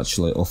 She's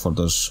actually offered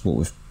us what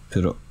we've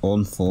put it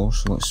on for,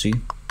 so let's see.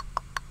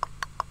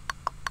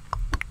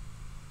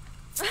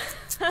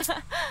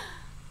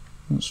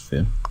 That's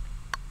fair.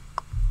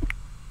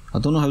 I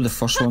don't know how the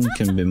first one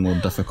can be more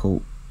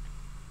difficult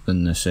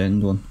than the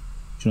second one.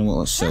 Do you know what,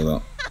 let's sell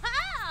that.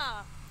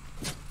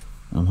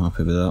 I'm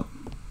happy with that.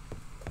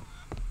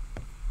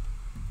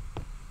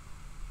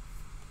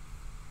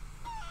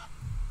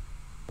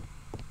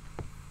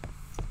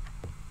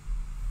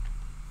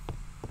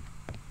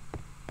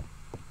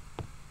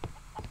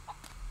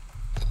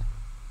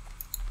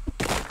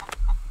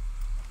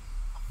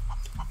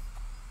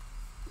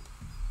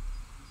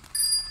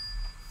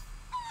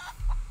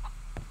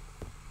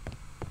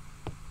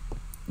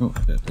 Oh,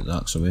 better put the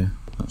axe away.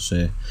 That's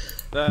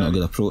not a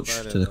good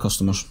approach to the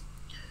customers.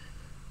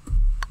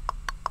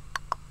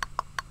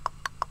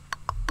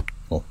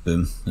 Oh,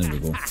 boom. There we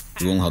go.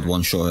 We only had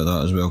one shot at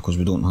that as well because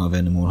we don't have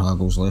any more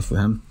haggles left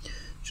with him. Do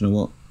you know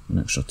what? An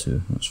extra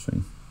 2. That's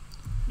fine.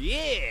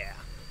 Yeah.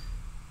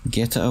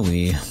 Get it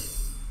away.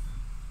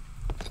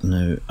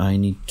 Now, I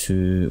need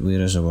to... Where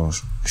is our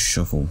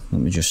shovel?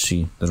 Let me just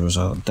see. There was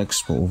a dig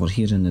spot over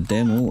here in the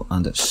demo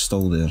and it's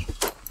still there.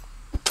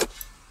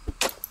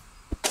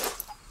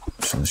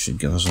 So this should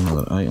give us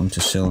another item to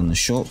sell in the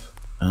shop,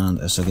 and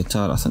it's a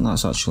guitar. I think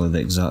that's actually the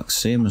exact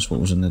same as what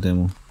was in the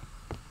demo,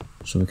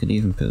 so we could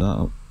even put that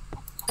up.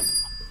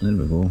 There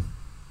we go.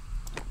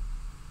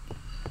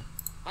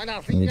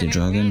 Lady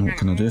Dragon, what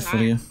can I do for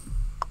you?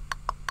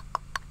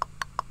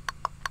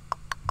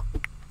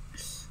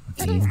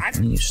 Again, I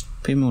need to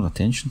pay more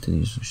attention to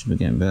these. I should be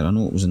getting better. I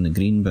know it was in the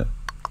green, but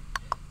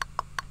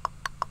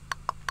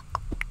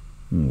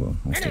oh well,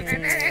 I'll take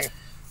it.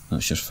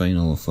 That's your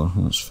final offer.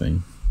 That's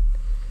fine.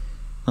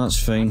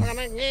 That's fine, you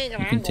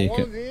can take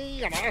it.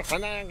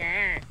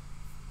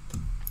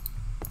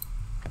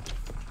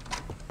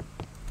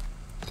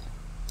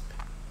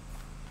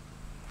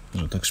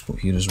 There's a dig spot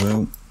here as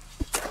well.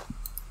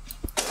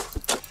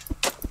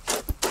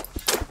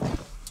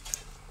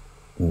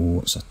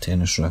 Oh, it's a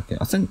tennis racket.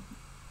 I think,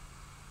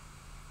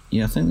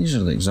 yeah, I think these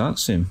are the exact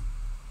same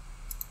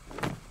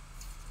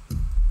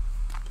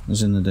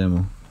as in the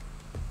demo.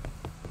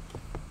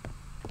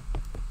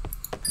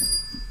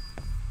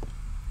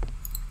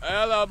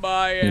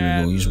 Here we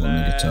go, he's wanting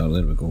the guitar,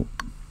 there we go.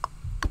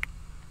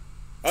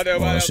 Oh,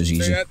 this is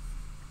easy.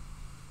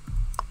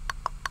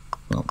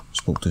 Well,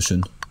 spoke too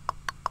soon.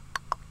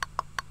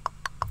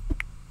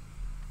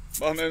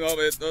 One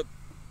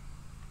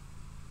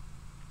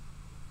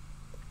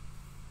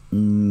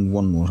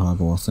more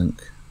haggle, I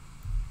think.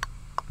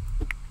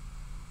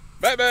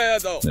 There we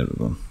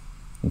go.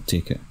 We'll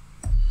take it.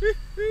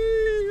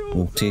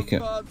 We'll take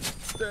it.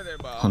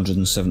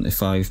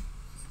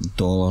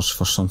 $175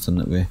 for something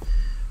that we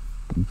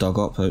dug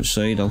up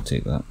outside. I'll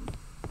take that.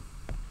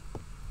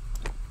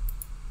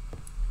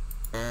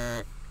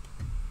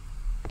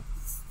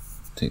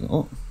 Take it.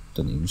 Oh,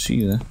 didn't even see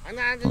you there.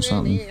 What's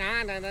happening?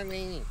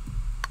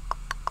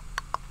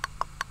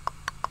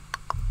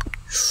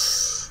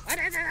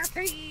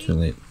 Too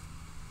late.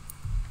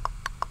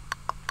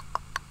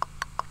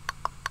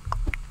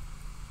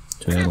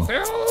 Too early.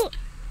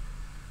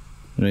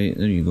 Right,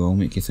 there you go. I'll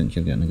make you think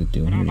you're getting a good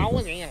deal. Here you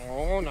go.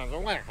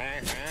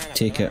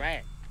 Take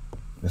it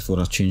before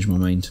I change my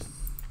mind.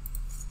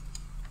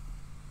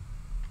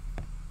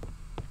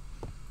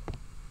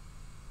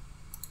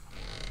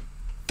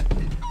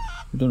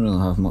 We don't really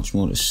have much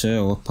more to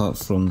sell apart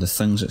from the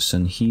things that's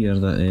in here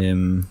that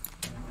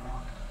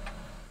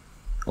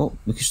oh,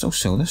 we can still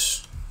sell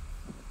this.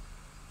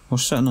 We're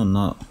sitting on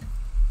that.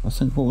 I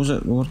think, what was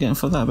it we were getting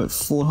for that? About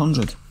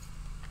 400.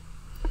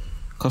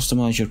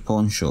 Customise your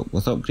pawn shop.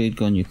 With Upgrade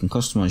Gun you can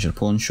customise your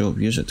pawn shop,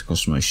 use it to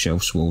customise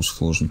shelves, walls,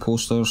 floors and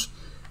posters.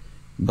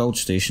 Build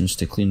stations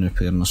to clean,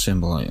 repair and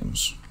assemble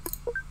items.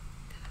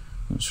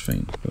 That's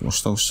fine, but we're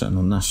still sitting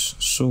on this.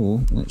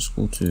 So, let's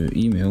go to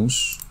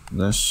emails,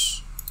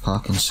 this,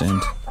 Pack and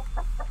send.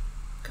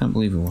 Can't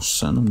believe we were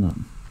sitting on that.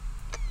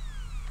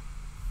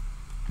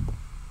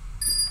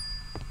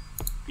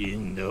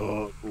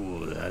 Indo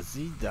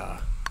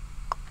Urazida.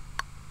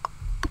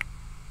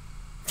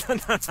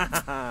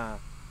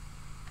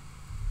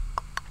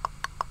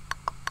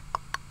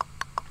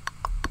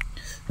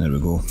 There we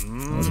go.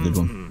 That was a good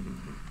one.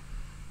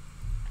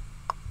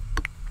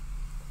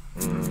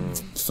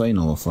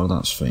 Final offer,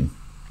 that's fine.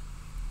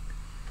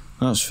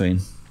 That's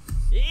fine.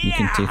 You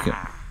can take it.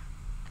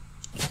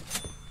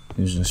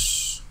 Who's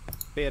this?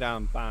 That's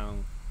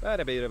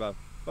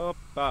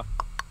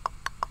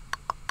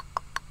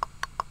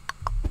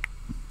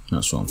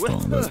what I'm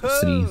talking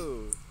about. 3.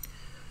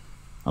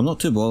 I'm not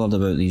too bothered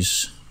about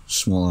these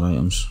smaller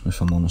items,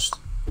 if I'm honest.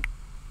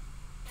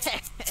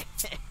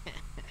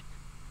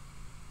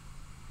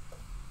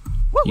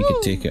 You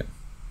could take it.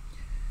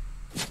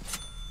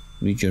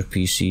 Read your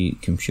PC,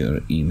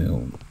 computer,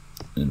 email.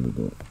 There we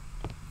go.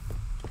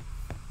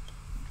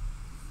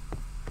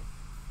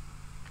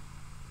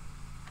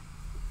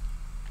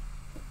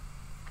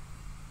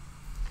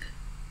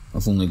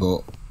 I've only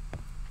got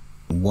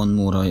one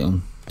more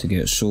item to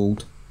get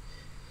sold,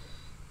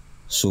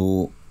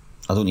 so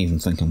I don't even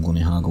think I'm going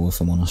to haggle,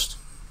 if I'm honest.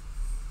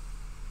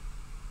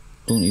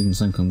 Don't even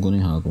think I'm going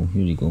to haggle.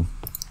 Here you go.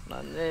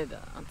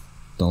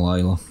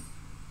 Delilah.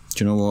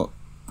 Do you know what?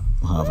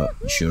 Have it.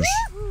 It's yours.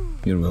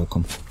 You're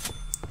welcome.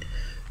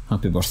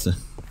 Happy birthday.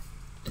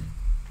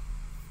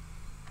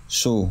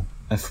 So,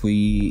 if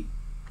we...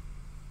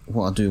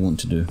 what I do want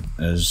to do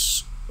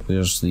is...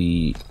 where's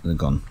the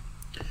gun?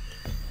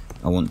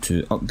 I want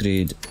to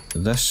upgrade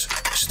this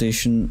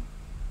station.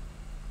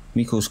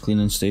 Miko's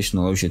cleaning station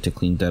allows you to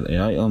clean dirty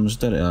items.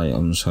 Dirty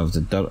items have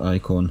the dirt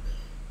icon.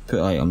 Put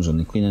items on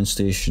the cleaning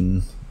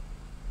station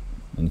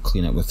and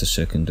clean it with the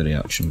secondary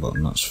action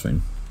button. That's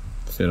fine.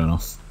 Fair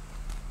enough.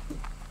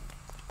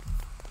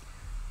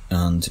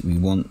 And we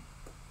want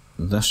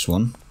this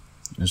one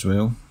as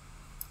well.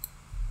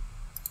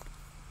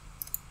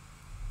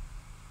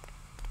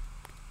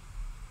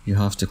 You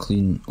have to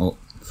clean up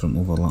from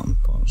overlapping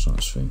parts,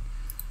 that's fine.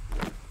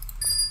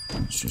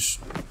 Let's just...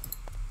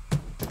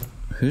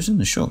 who's in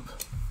the shop?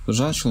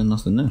 There's actually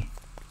nothing there.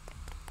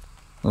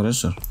 Or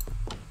is there?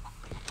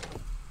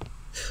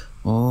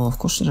 Oh, of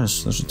course there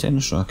is. There's a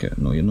tennis racket.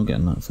 No, you're not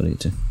getting that for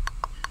 80.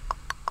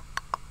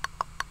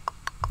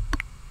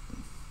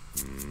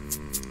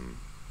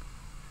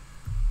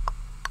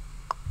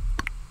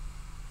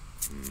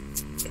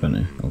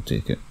 20, I'll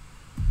take it.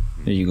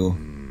 There you go.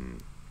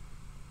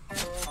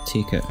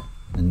 Take it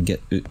and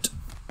get out.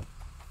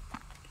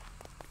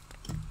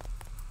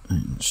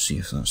 Right, let's see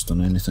if that's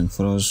done anything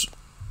for us.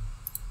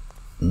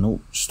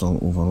 Nope, still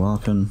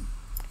overlapping.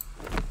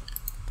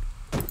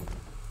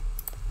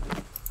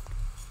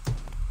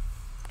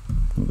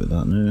 What about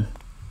that now?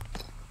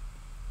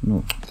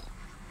 Nope.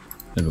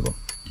 There we go.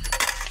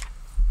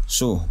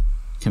 So,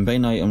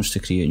 combine items to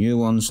create new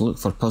ones. Look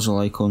for puzzle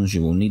icons,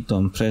 you will need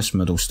them. Press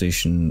middle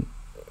station's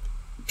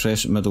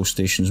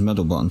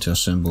middle button to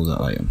assemble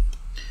that item.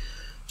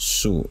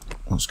 So,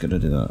 let's get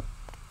rid of that.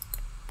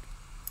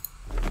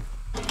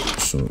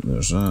 So,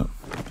 there's that.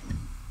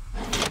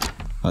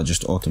 That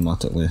just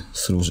automatically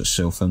throws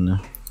itself in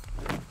there.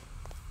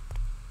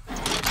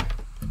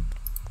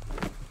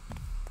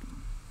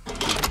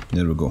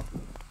 There we go.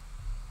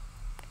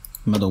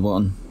 Middle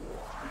button.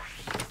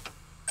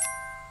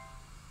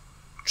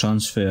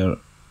 Transfer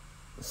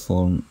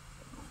from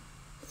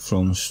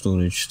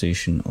storage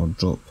station or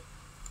drop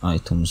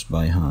items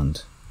by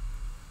hand.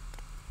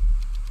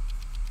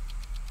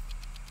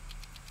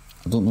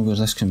 I don't know where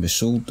this can be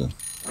sold though.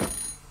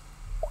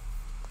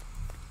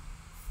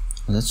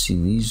 I did see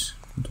these.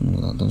 I don't know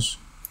what that does.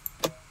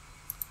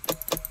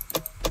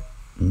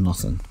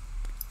 Nothing.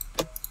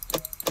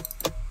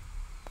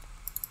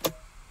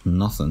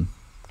 Nothing.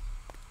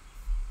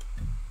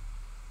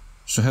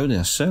 So how do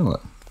I sell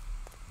it?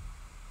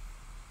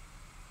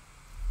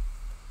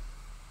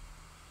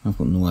 I've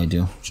got no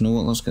idea. Do you know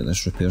what? Let's get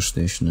this repair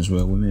station as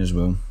well. We may as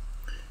well.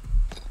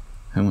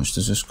 How much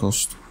does this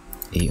cost?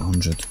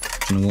 800.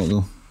 Do you know what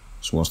though?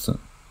 It's worth it.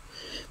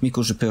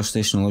 Miko's repair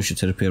station allows you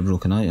to repair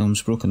broken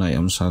items. Broken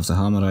items have the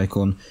hammer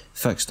icon.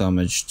 Fix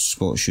damaged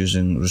spots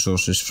using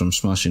resources from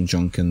smashing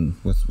junk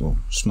with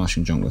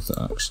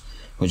the axe,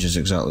 which is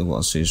exactly what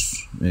it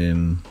says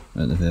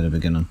at the very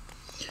beginning.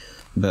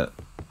 But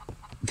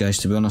guys,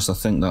 to be honest, I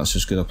think that's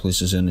as good a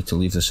place as any to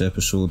leave this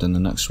episode, and the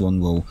next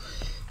one will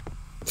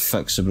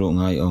fix the broken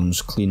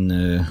items, clean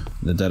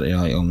the dirty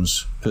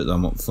items, put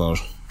them up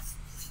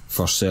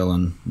for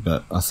selling.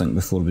 But I think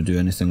before we do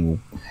anything, we'll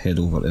head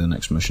over to the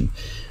next mission.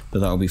 But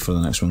that'll be for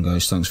the next one,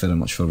 guys. Thanks very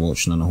much for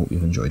watching, and I hope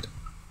you've enjoyed.